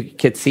 Yeah, you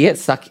could see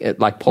it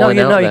pulling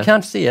out. No, you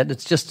can't see it.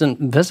 It's just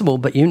invisible,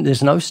 but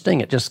there's no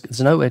sting.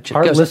 There's no itch.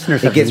 Our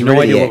listeners have no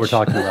idea what we're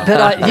talking about.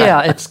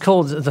 But it's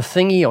called the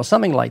thingy or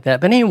something like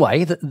that. But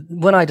anyway,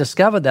 when I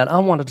discovered that, I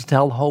wanted to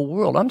tell the whole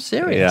world, I'm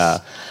serious. Yeah.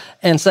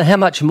 And so how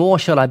much more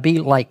should I be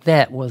like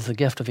that with the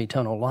gift of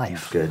eternal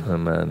life? Good.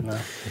 Amen.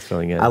 That's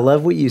really good. I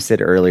love what you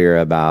said earlier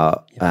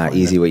about, what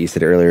you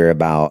said earlier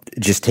about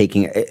just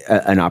taking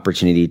an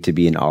opportunity to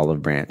be an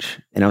olive branch.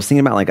 And I was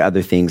thinking about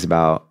other things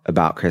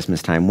about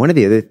Christmas time. One of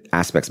the other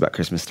aspects about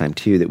Christmas time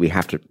too that we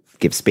have to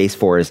give space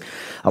for is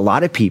a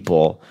lot of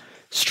people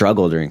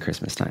struggle during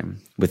Christmas time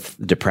with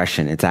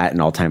depression. It's at an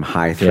all-time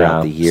high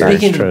throughout the year.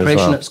 Speaking of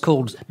depression, it's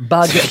called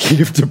bug.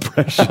 Speaking of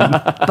depression,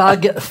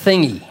 bug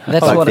thingy.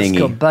 That's what it's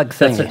called. Bug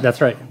thingy.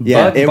 That's right.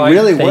 Yeah, it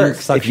really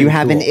works. If you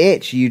have an tool.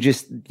 itch, you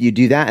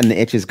do that, and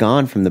the itch is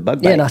gone from the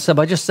bug bite. Yeah, no, so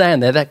by just saying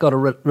that got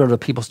rid of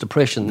people's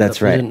depression.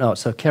 That's right. right. We didn't know it.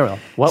 So carry on.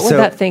 What would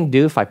that thing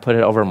do if I put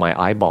it over my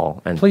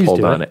eyeball and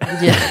pulled on it?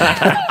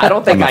 Yeah. I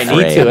don't think I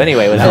need to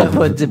anyway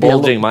without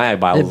bulging my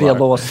eyeballs. It'd be a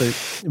lawsuit.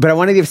 But I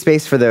want to give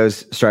space for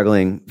those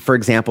struggling. For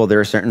example, there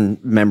are certain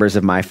members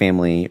of my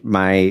family.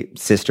 My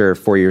sister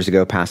 4 years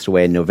ago passed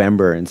away in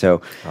November. And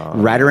so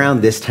right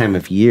around this time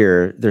of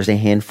year, there's a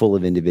handful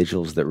of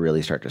individuals that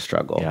really start to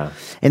struggle. Yeah.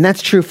 And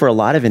that's true for a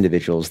lot of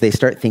individuals. They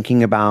start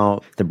thinking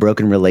about the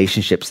broken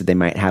relationships that they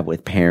might have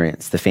with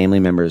parents, the family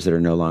members that are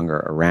no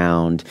longer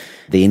around.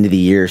 The end of the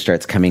year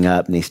starts coming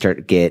up and they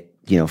start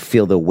to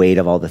feel the weight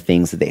of all the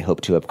things that they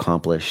hope to have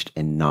accomplished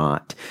and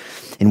not.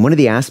 And one of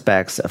the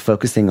aspects of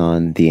focusing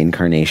on the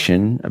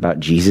incarnation, about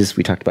Jesus,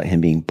 we talked about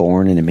him being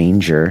born in a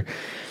manger,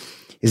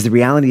 is the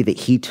reality that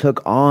he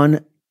took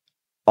on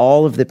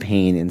all of the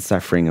pain and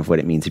suffering of what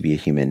it means to be a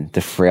human,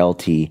 the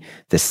frailty,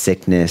 the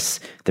sickness,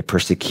 the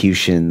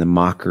persecution, the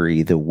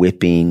mockery, the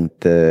whipping,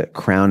 the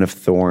crown of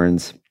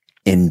thorns,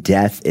 and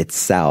death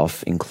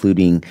itself,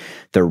 including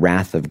the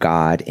wrath of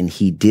God. And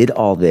he did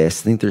all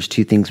this. I think there's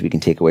two things we can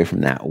take away from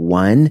that.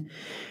 One,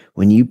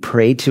 when you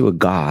pray to a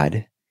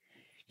God,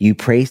 you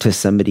pray to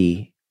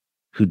somebody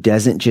who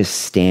doesn't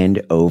just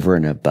stand over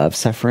and above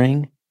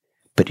suffering,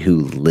 but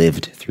who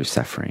lived through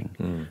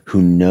suffering,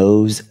 who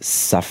knows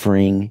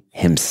suffering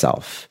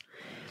himself.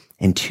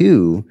 And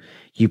two,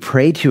 you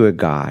pray to a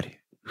God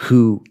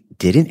who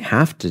didn't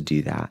have to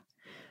do that,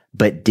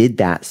 but did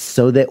that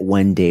so that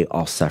one day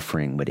all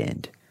suffering would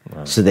end.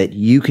 Wow. So that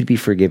you could be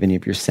forgiven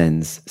of your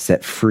sins,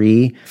 set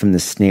free from the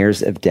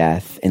snares of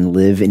death, and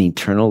live an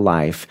eternal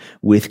life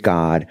with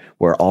God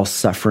where all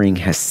suffering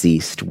has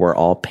ceased, where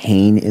all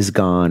pain is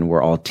gone,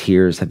 where all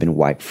tears have been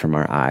wiped from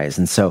our eyes.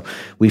 And so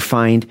we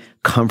find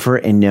comfort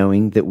in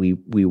knowing that we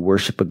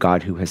worship a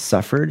God who has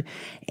suffered,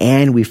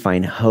 and we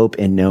find hope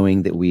in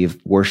knowing that we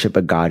worship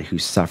a God who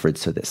suffered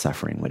so that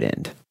suffering would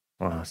end.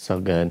 Wow, so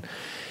good.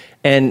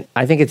 And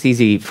I think it's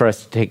easy for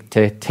us to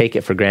take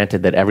it for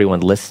granted that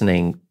everyone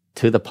listening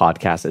to the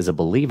podcast is a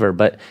believer,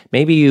 but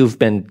maybe you've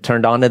been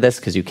turned on to this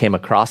because you came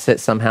across it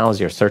somehow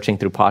as you're searching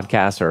through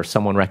podcasts or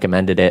someone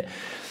recommended it.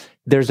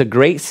 There's a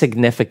great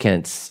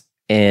significance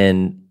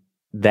in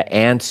the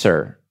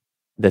answer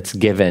that's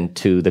given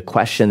to the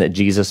question that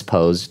Jesus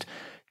posed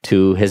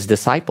to his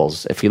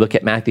disciples. If you look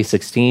at Matthew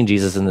 16,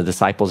 Jesus and the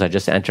disciples had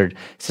just entered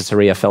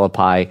Caesarea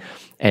Philippi,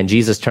 and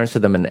Jesus turns to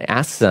them and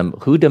asks them,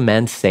 "Who do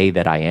men say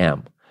that I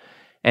am?"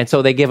 And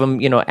so they give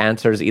him,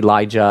 answers,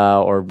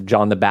 Elijah or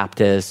John the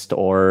Baptist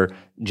or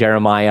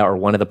Jeremiah or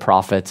one of the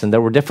prophets. And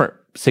there were different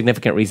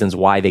significant reasons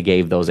why they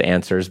gave those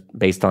answers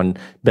based on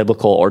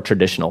biblical or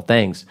traditional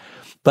things.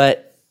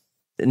 But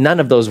none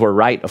of those were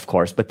right, of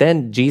course. But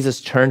then Jesus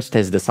turns to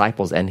his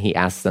disciples and he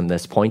asks them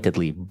this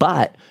pointedly,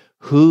 "But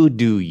who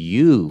do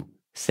you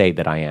say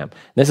that I am?"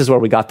 This is where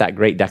we got that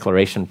great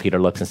declaration. Peter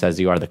looks and says,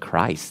 "You are the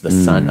Christ, the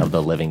Son of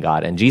the living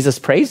God." And Jesus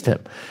praised him.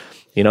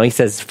 He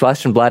says,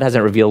 "Flesh and blood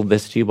hasn't revealed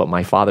this to you, but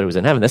my Father who's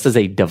in heaven." This is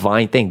a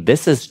divine thing.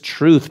 This is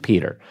truth,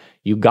 Peter.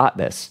 You got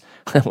this.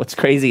 What's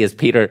crazy is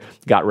Peter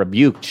got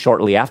rebuked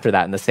shortly after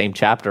that in the same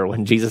chapter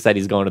when Jesus said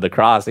he's going to the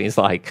cross. And he's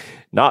like,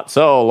 "Not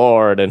so,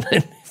 Lord." And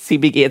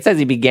it says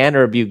he began to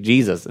rebuke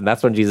Jesus, and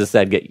that's when Jesus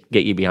said,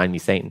 "Get you behind me,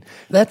 Satan."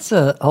 That's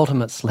an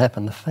ultimate slap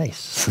in the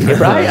face.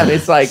 Right? I mean,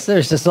 it's like...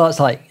 Seriously, it's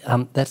like,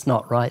 that's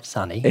not right,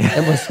 Sonny.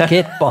 It was,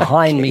 get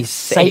behind me,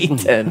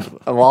 Satan.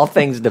 Of all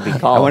things to be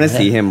called. I want to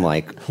see him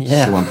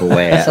slump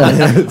away.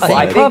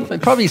 He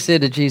probably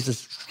said to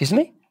Jesus, excuse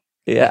me?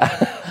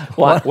 Yeah.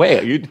 What?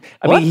 Wait,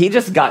 he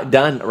just got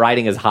done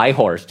riding his high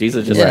horse.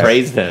 Jesus just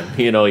praised him.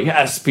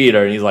 Yes,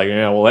 Peter. And he's like,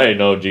 yeah, well, hey,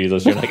 no,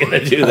 Jesus, you're not going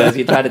to do this.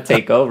 He tried to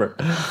take over.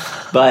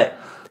 But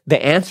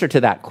the answer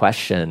to that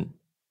question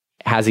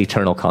has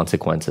eternal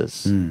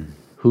consequences.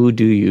 Who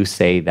do you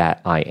say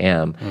that I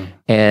am?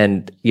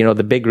 And,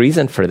 the big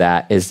reason for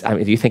that is,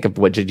 you think of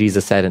what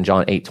Jesus said in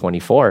John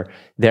 8:24,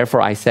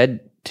 therefore I said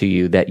to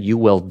you that you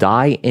will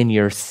die in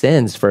your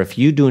sins, for if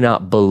you do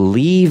not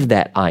believe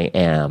that I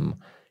am,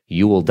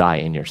 you will die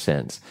in your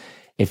sins.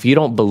 If you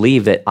don't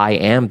believe that I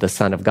am the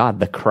Son of God,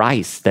 the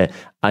Christ, the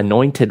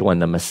anointed one,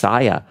 the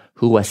Messiah,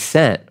 who was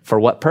sent for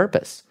what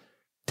purpose?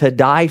 To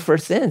die for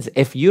sins.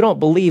 If you don't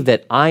believe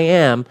that I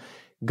am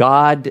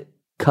God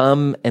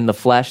come in the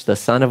flesh, the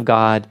Son of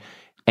God,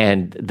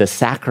 and the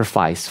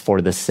sacrifice for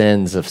the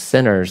sins of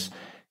sinners,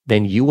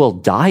 then you will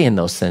die in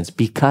those sins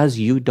because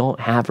you don't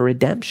have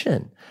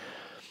redemption.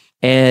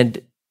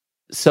 And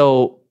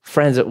so,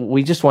 friends,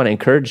 we just want to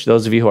encourage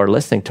those of you who are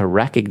listening to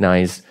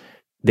recognize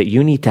that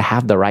you need to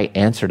have the right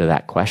answer to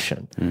that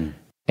question,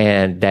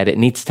 and that it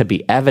needs to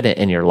be evident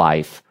in your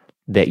life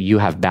that you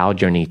have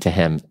bowed your knee to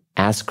him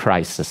as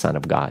Christ, the Son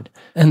of God.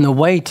 And the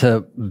way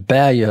to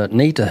bow your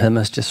knee to him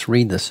is just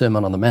read the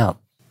Sermon on the Mount.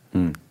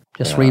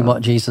 Just read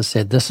what Jesus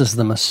said. This is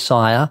the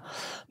Messiah,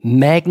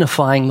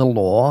 magnifying the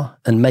law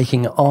and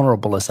making it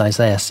honorable, as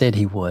Isaiah said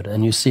he would.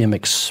 And you see him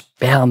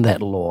expound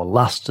that law.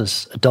 Lust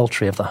is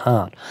adultery of the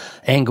heart.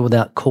 Anger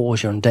without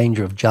cause, you're in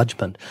danger of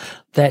judgment.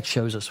 That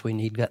shows us we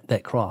need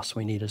that cross.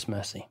 We need his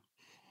mercy.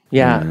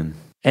 Yeah. Amen.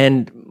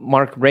 And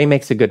Mark, Ray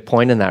makes a good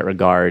point in that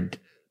regard.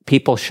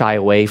 People shy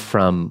away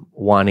from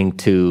wanting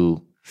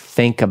to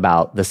think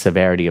about the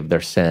severity of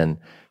their sin.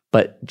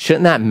 But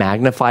shouldn't that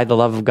magnify the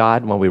love of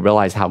God when we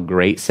realize how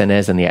great sin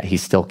is, and yet he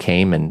still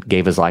came and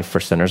gave his life for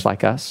sinners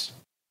like us?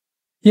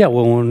 Yeah,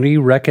 well, when we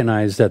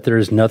recognize that there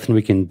is nothing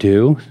we can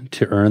do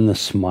to earn the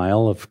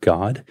smile of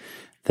God,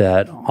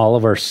 that all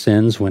of our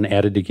sins, when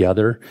added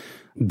together,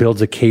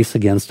 builds a case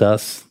against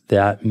us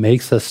that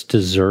makes us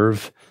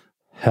deserve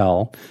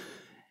hell,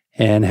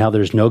 and how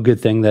there's no good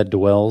thing that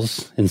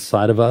dwells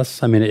inside of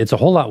us. I mean, it's a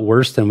whole lot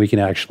worse than we can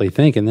actually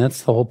think, and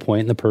that's the whole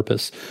point and the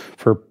purpose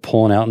for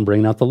pulling out and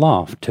bringing out the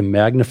law, to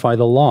magnify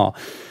the law.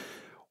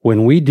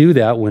 When we do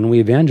that, when we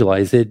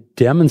evangelize, it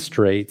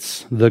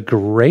demonstrates the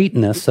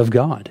greatness of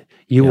God.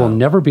 You will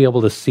never be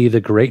able to see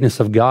the greatness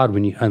of God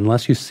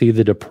unless you see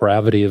the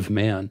depravity of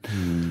man.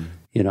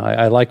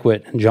 I like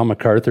what John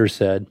MacArthur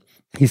said.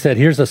 He said,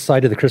 here's a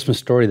side of the Christmas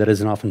story that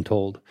isn't often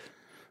told.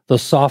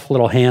 Those soft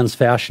little hands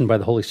fashioned by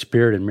the Holy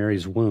Spirit in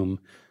Mary's womb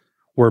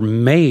were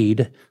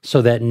made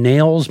so that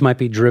nails might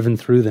be driven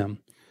through them.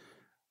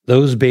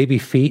 Those baby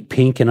feet,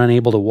 pink and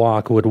unable to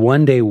walk, would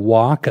one day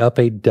walk up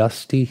a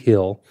dusty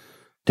hill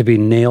to be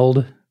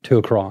nailed to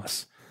a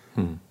cross.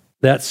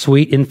 That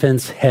sweet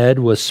infant's head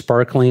was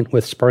sparkling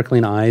with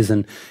sparkling eyes,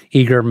 and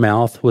eager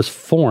mouth was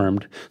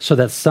formed so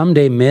that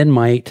someday men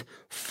might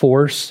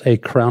force a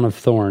crown of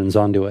thorns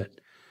onto it.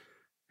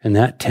 And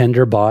that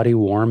tender body,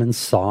 warm and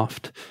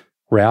soft,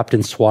 wrapped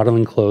in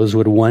swaddling clothes,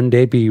 would one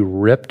day be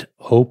ripped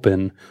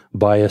open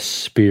by a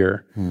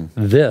spear.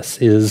 This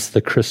is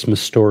the Christmas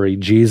story.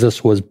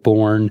 Jesus was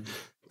born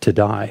to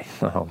die.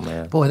 Oh,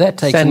 man. Boy, that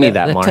takes... Send me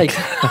that, Mark.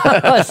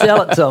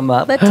 Sell it to him,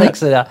 Mark. That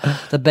takes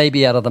the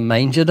baby out of the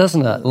manger,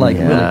 doesn't it?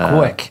 Really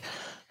quick.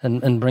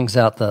 And brings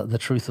out the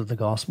truth of the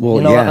gospel.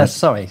 Well,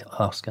 sorry,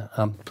 Oscar.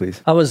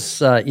 Please. I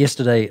was,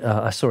 yesterday,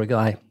 I saw a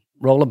guy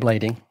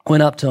rollerblading,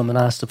 went up to him and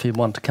asked if he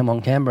wanted to come on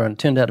camera, and it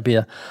turned out to be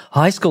a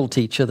high school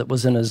teacher that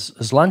was in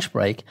his lunch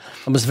break.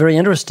 It was very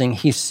interesting.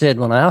 He said,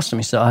 when I asked him,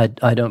 he said,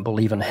 I don't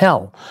believe in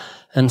hell.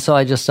 And so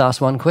I just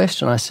asked one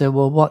question. I said,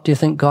 well, what do you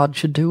think God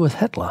should do with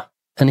Hitler?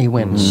 And he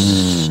went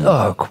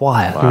so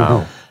quiet.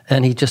 Wow.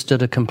 And he just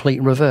did a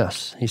complete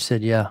reverse. He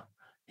said, yeah,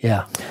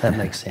 that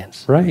makes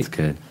sense. Right. That's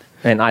good.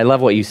 And I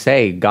love what you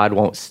say. God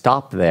won't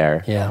stop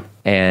there. Yeah.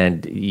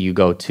 And you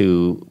go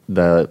to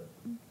the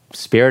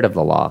spirit of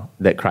the law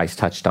that Christ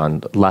touched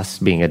on,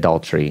 lust being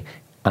adultery,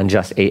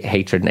 unjust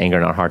hatred and anger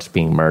in our hearts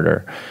being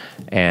murder,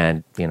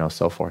 and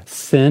so forth.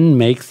 Sin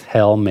makes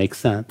hell make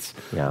sense.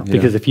 Yeah.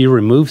 Because if you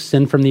remove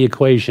sin from the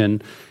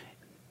equation,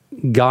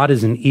 God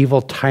is an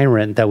evil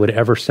tyrant that would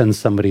ever send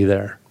somebody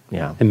there.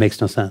 Yeah. It makes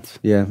no sense.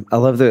 Yeah. I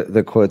love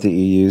the quote that you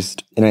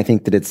used. And I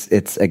think that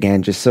it's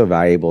again, just so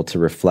valuable to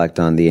reflect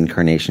on the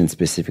incarnation,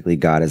 specifically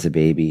God as a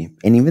baby.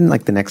 And even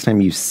like the next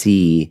time you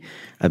see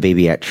a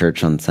baby at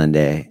church on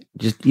Sunday,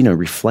 just,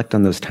 reflect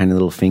on those tiny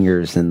little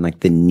fingers and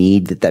like the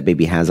need that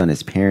baby has on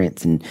his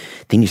parents, and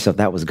think to yourself,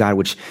 that was God,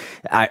 which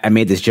I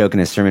made this joke in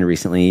a sermon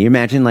recently. You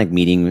imagine like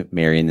meeting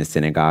Mary in the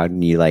synagogue,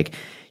 and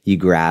you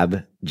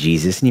grab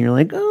Jesus and you're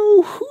like,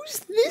 oh, who's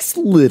this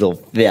little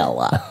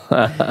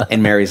fella?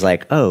 And Mary's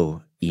like,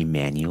 oh,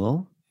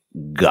 Emmanuel,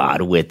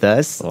 God with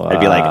us, I'd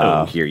be like,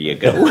 oh, here you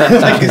go.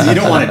 Because you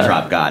don't want to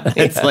drop God.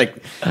 It's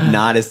like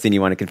not a sin you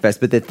want to confess.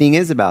 But the thing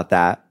is about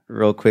that,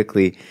 real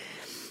quickly,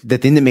 the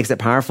thing that makes it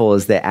powerful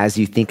is that as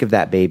you think of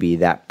that baby,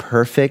 that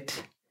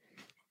perfect,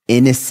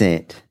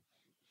 innocent,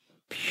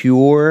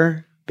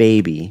 pure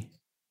baby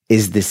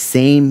is the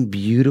same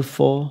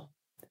beautiful,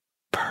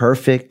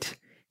 perfect,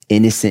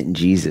 innocent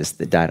Jesus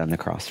that died on the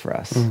cross for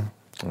us.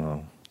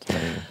 Oh,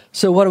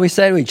 so what do we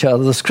say to each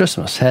other this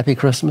Christmas? Happy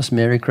Christmas,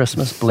 Merry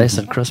Christmas,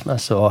 Blessed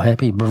Christmas, or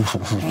Happy...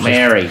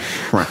 Merry.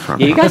 Yeah,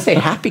 you guys say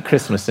Happy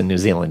Christmas in New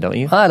Zealand, don't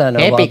you? I don't know.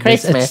 Happy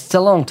Christmas. It's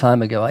a long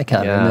time ago. I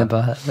can't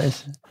remember.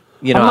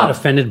 I'm not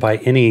offended by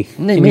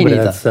anybody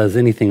that says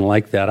anything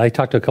like that. I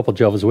talked to a couple of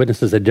Jehovah's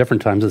Witnesses at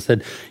different times that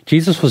said,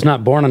 Jesus was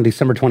not born on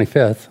December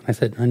 25th. I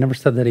said, I never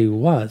said that he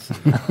was,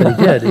 but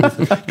he did.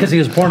 Because he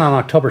was born on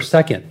October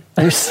 2nd.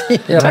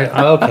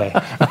 Okay.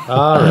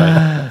 All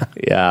right.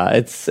 Yeah,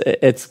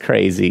 it's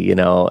crazy,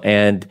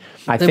 and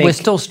I think we're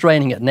still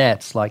straining at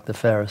gnats like the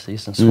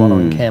Pharisees and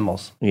swallowing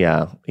camels.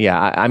 Yeah.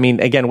 I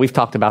mean, again, we've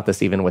talked about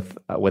this even with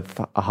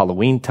a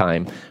Halloween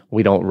time.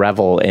 We don't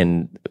revel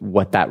in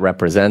what that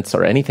represents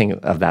or anything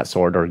of that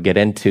sort, or get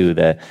into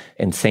the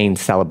insane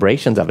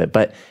celebrations of it.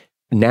 But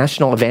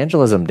National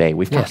Evangelism Day,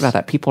 we've talked about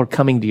that. People are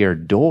coming to your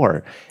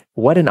door.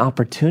 What an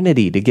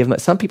opportunity to give them.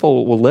 Some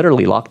people will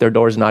literally lock their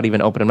doors, not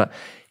even open them up.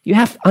 You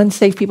have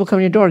unsafe people come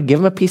to your door. Give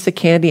them a piece of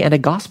candy and a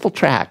gospel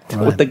tract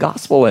with the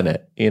gospel in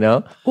it,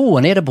 Oh,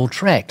 an edible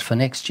tract for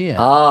next year.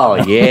 Oh,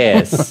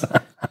 yes.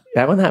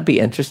 Wouldn't that be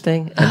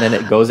interesting? And then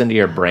it goes into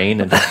your brain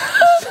and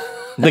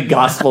the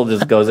gospel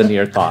just goes into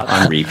your thoughts.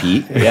 On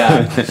repeat.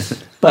 Yeah.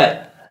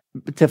 But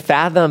to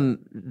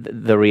fathom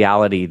the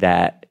reality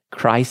that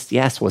Christ,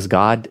 yes, was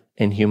God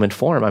in human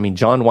form. I mean,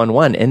 John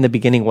 1:1, in the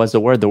beginning was the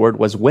Word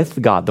was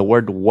with God. The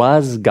Word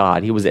was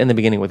God. He was in the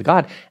beginning with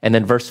God. And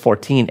then verse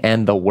 14,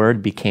 and the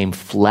Word became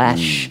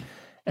flesh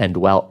and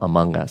dwelt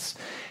among us.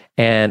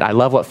 And I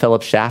love what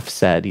Philip Schaff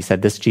said. He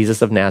said, this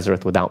Jesus of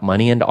Nazareth without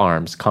money and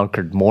arms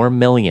conquered more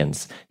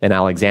millions than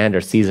Alexander,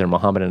 Caesar,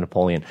 Muhammad, and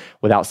Napoleon.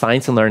 Without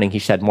science and learning, he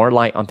shed more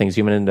light on things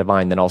human and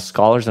divine than all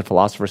scholars and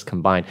philosophers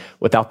combined.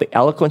 Without the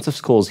eloquence of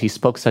schools, he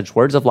spoke such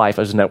words of life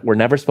as were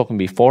never spoken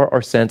before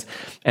or since,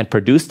 and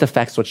produced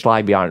effects which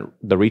lie beyond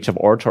the reach of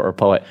orator or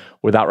poet.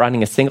 Without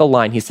writing a single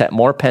line, he set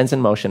more pens in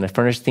motion and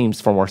furnished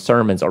themes for more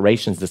sermons,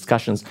 orations,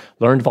 discussions,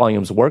 learned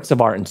volumes, works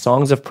of art, and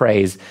songs of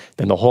praise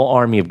than the whole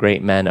army of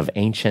great men of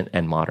ancient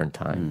and modern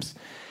times.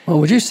 Well,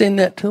 would you send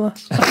that to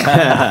us?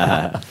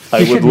 I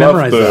would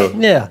love to.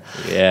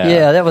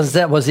 Yeah.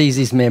 That was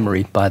Easy's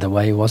memory, by the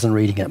way. He wasn't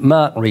reading it.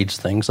 Mark reads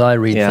things. I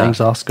read things.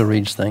 Oscar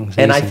reads things.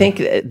 And I think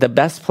the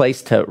best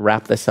place to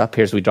wrap this up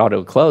here as we draw to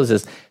a close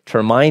is to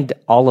remind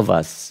all of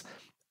us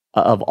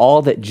of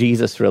all that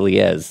Jesus really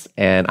is.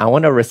 And I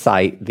want to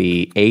recite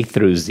the A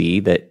through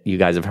Z that you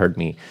guys have heard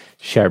me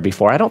share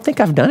before. I don't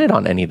think I've done it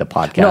on any of the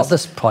podcasts. Not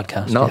this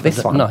podcast. Not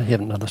this one. No, you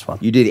haven't done this one.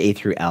 You did A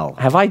through L.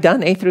 Have I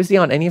done A through Z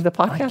on any of the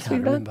podcasts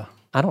we've done? Remember.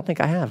 I don't think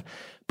I have.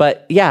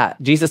 But yeah,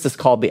 Jesus is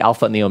called the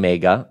Alpha and the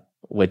Omega,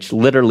 which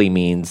literally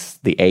means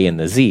the A and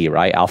the Z,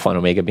 right? Alpha and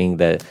Omega being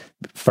the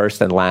first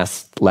and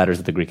last letters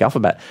of the Greek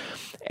alphabet.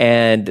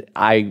 And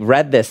I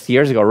read this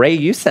years ago. Ray,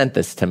 you sent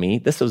this to me.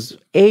 This was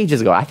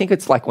ages ago. I think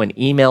it's like when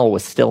email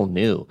was still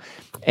new.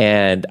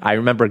 And I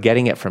remember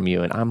getting it from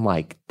you, and I'm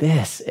like,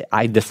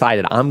 I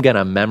decided I'm going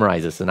to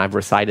memorize this, and I've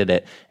recited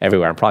it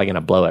everywhere. I'm probably going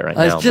to blow it right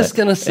now. I was just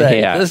going to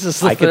say, this is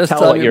the I first can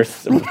tell what you're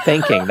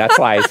thinking. That's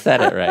why I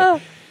said it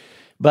right.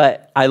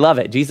 But I love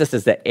it. Jesus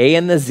is the A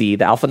and the Z,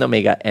 the Alpha and the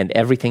Omega, and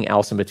everything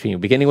else in between.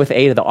 Beginning with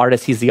A, to the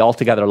artist, he's the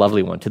altogether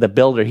lovely one. To the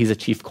builder, he's a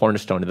chief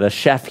cornerstone. To the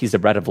chef, he's the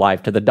bread of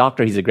life. To the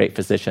doctor, he's a great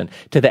physician.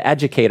 To the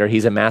educator,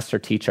 he's a master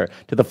teacher.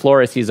 To the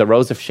florist, he's a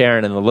rose of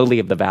Sharon and the lily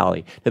of the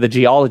valley. To the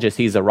geologist,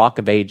 he's a rock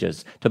of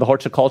ages. To the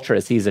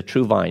horticulturist, he's a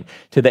true vine.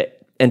 To the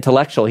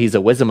intellectual, he's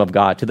a wisdom of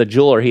God. To the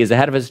jeweler, he is the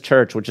head of his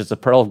church, which is a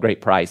pearl of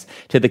great price.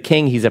 To the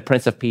king, he's a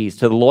prince of peace.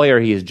 To the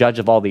lawyer, he is judge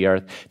of all the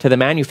earth. To the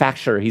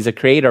manufacturer, he's a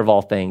creator of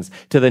all things.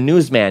 To the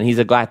newsman, he's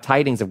a glad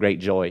tidings of great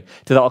joy.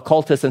 To the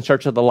occultist in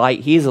search of the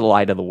light, he is the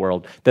light of the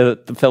world. The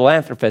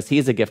philanthropist, he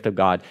is a gift of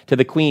God. To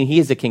the queen, he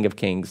is the king of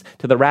kings.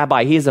 To the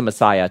rabbi, he is a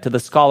messiah. To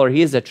the scholar,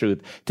 he is the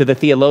truth. To the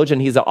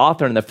theologian, he's the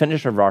author and the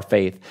finisher of our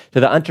faith.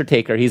 To the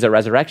undertaker, he's a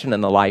resurrection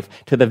and the life.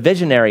 To the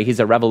visionary, he's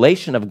a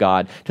revelation of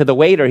God. To the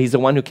waiter, he's the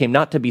one who came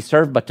not to be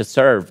served, but to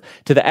serve.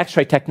 To the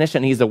x-ray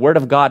technician, he's the word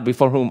of God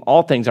before whom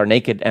all things are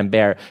naked and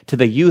bare. To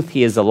the youth,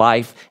 he is the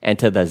life. And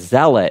to the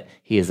zealot,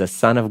 he is the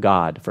son of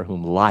God for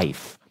whom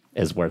life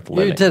is worth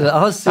living. You did it.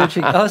 I was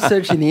searching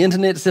the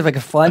internet to see if I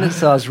could find it,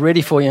 so I was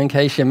ready for you in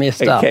case you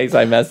messed up. In case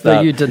I messed up.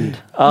 No, you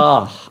didn't.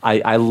 Oh,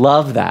 I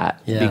love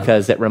that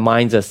because it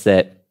reminds us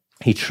that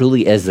he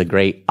truly is the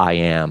great I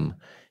am.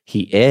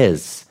 He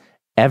is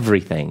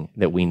everything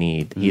that we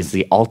need. He's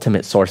the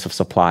ultimate source of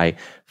supply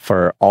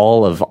for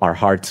all of our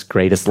heart's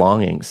greatest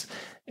longings.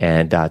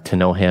 And to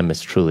know him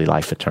is truly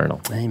life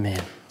eternal.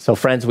 Amen. So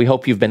friends, we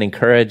hope you've been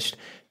encouraged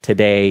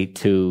today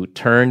to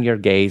turn your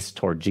gaze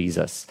toward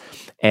Jesus.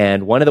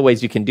 And one of the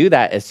ways you can do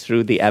that is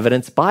through the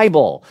Evidence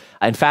Bible.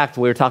 In fact,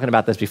 we were talking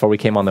about this before we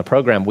came on the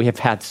program. We have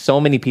had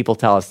so many people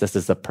tell us this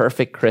is the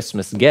perfect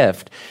Christmas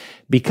gift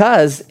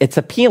because it's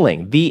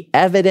appealing. The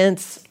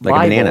Evidence Bible.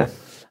 Like a banana.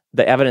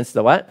 The evidence,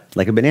 the what?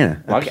 Like a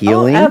banana.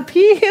 Appealing? Oh,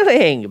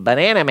 appealing.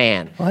 Banana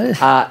Man.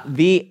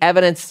 The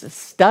Evidence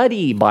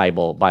Study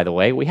Bible, by the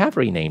way, we have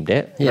renamed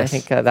it. Yes. I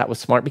think that was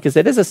smart because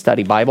it is a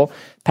study Bible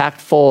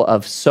packed full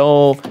of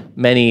so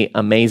many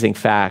amazing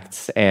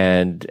facts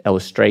and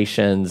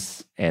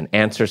illustrations and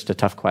answers to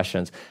tough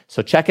questions.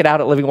 So check it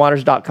out at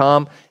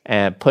livingwaters.com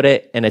and put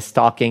it in a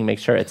stocking. Make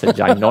sure it's a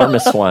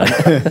ginormous one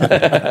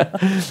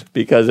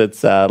because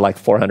it's like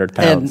 400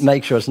 pounds. And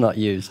make sure it's not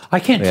used. I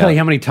can't tell you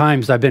how many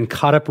times I've been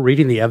caught up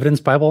reading the Evidence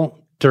Bible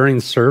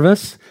during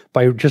service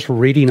by just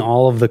reading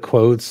all of the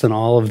quotes and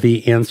all of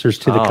the answers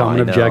to the common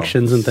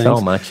objections and things. So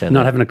much in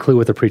not having a clue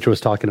what the preacher was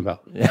talking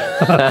about.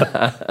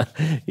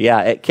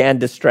 Yeah, it can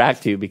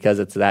distract you because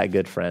it's that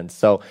good, friends.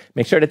 So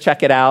make sure to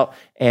check it out.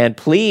 And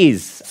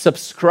please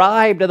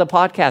subscribe to the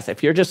podcast.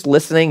 If you're just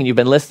listening and you've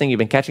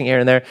been catching here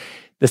and there,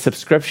 the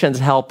subscriptions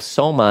help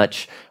so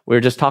much. We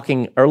were just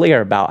talking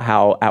earlier about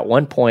how at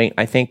one point,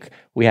 I think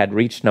we had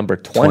reached number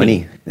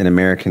 20 in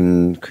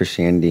American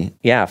Christianity.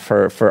 Yeah,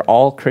 for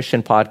all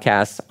Christian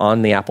podcasts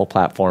on the Apple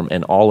platform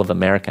in all of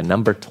America,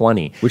 number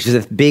 20. Which is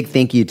a big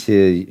thank you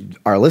to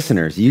our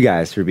listeners, you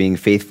guys, for being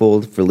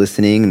faithful, for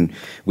listening. And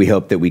we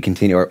hope that we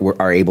continue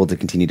are able to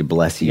continue to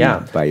bless you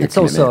by your It's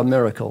also a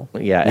miracle.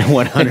 Yeah,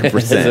 100%.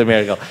 It's a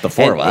miracle. The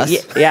four of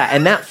us. Yeah,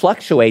 and that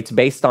fluctuates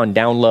based on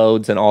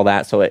downloads and all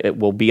that. So it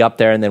will be up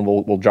there and then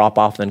we'll drop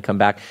off and then come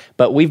back.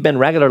 But we've been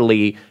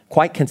regularly,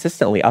 quite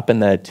consistently up in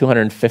the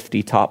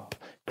 250 top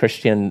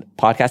Christian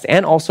podcasts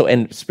and also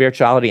in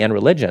spirituality and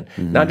religion,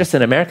 not just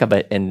in America,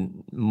 but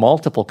in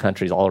multiple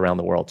countries all around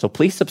the world. So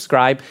please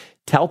subscribe,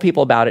 tell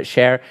people about it,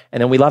 share.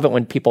 And then we love it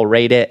when people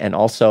rate it and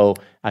also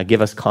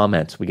give us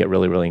comments. We get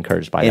really, really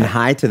encouraged by that. And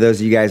hi to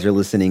those of you guys who are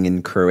listening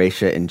in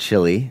Croatia and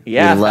Chile.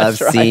 Yeah, we love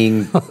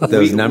seeing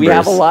those numbers. We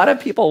have a lot of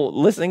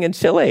people listening in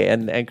Chile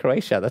and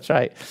Croatia. That's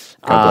right.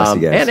 God bless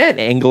you guys. And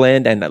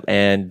England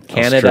and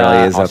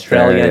Canada,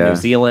 Australia, New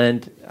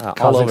Zealand,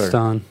 all over.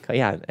 Kazakhstan.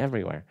 Yeah,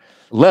 everywhere.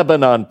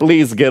 Lebanon,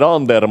 please get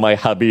on there, my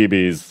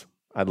Habibis.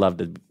 I'd love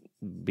to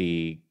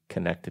be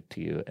connected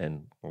to you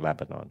in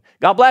Lebanon.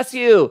 God bless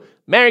you.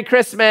 Merry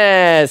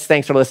Christmas.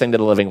 Thanks for listening to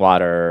the Living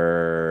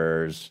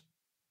Waters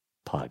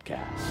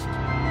podcast.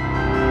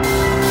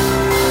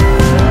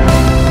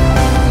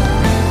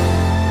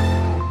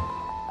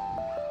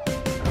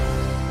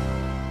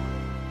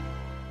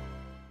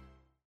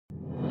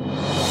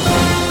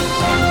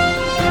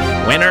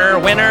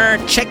 Winner,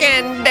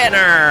 chicken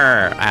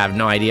dinner. I have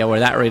no idea where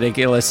that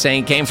ridiculous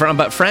saying came from,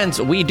 but friends,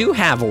 we do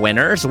have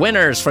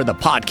winners for the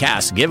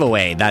podcast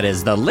giveaway. That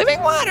is the Living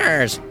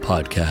Waters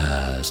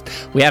podcast.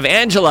 We have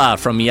Angela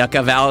from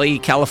Yucca Valley,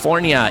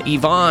 California,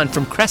 Yvonne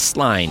from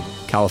Crestline,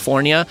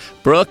 California,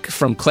 Brooke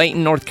from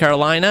Clayton, North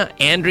Carolina,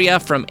 Andrea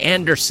from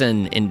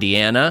Anderson,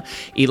 Indiana,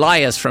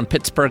 Elias from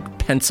Pittsburgh,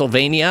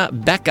 Pennsylvania,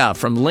 Becca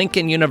from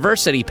Lincoln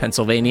University,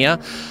 Pennsylvania,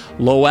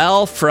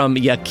 Lowell from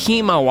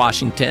Yakima,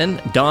 Washington,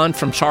 Don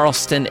from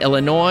Charleston,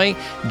 Illinois,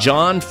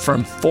 John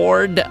from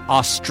Ford,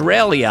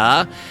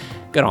 Australia,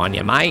 good on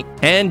you, mate,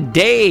 and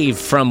Dave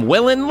from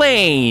Willen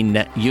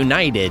Lane,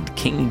 United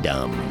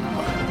Kingdom.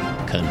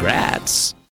 Congrats.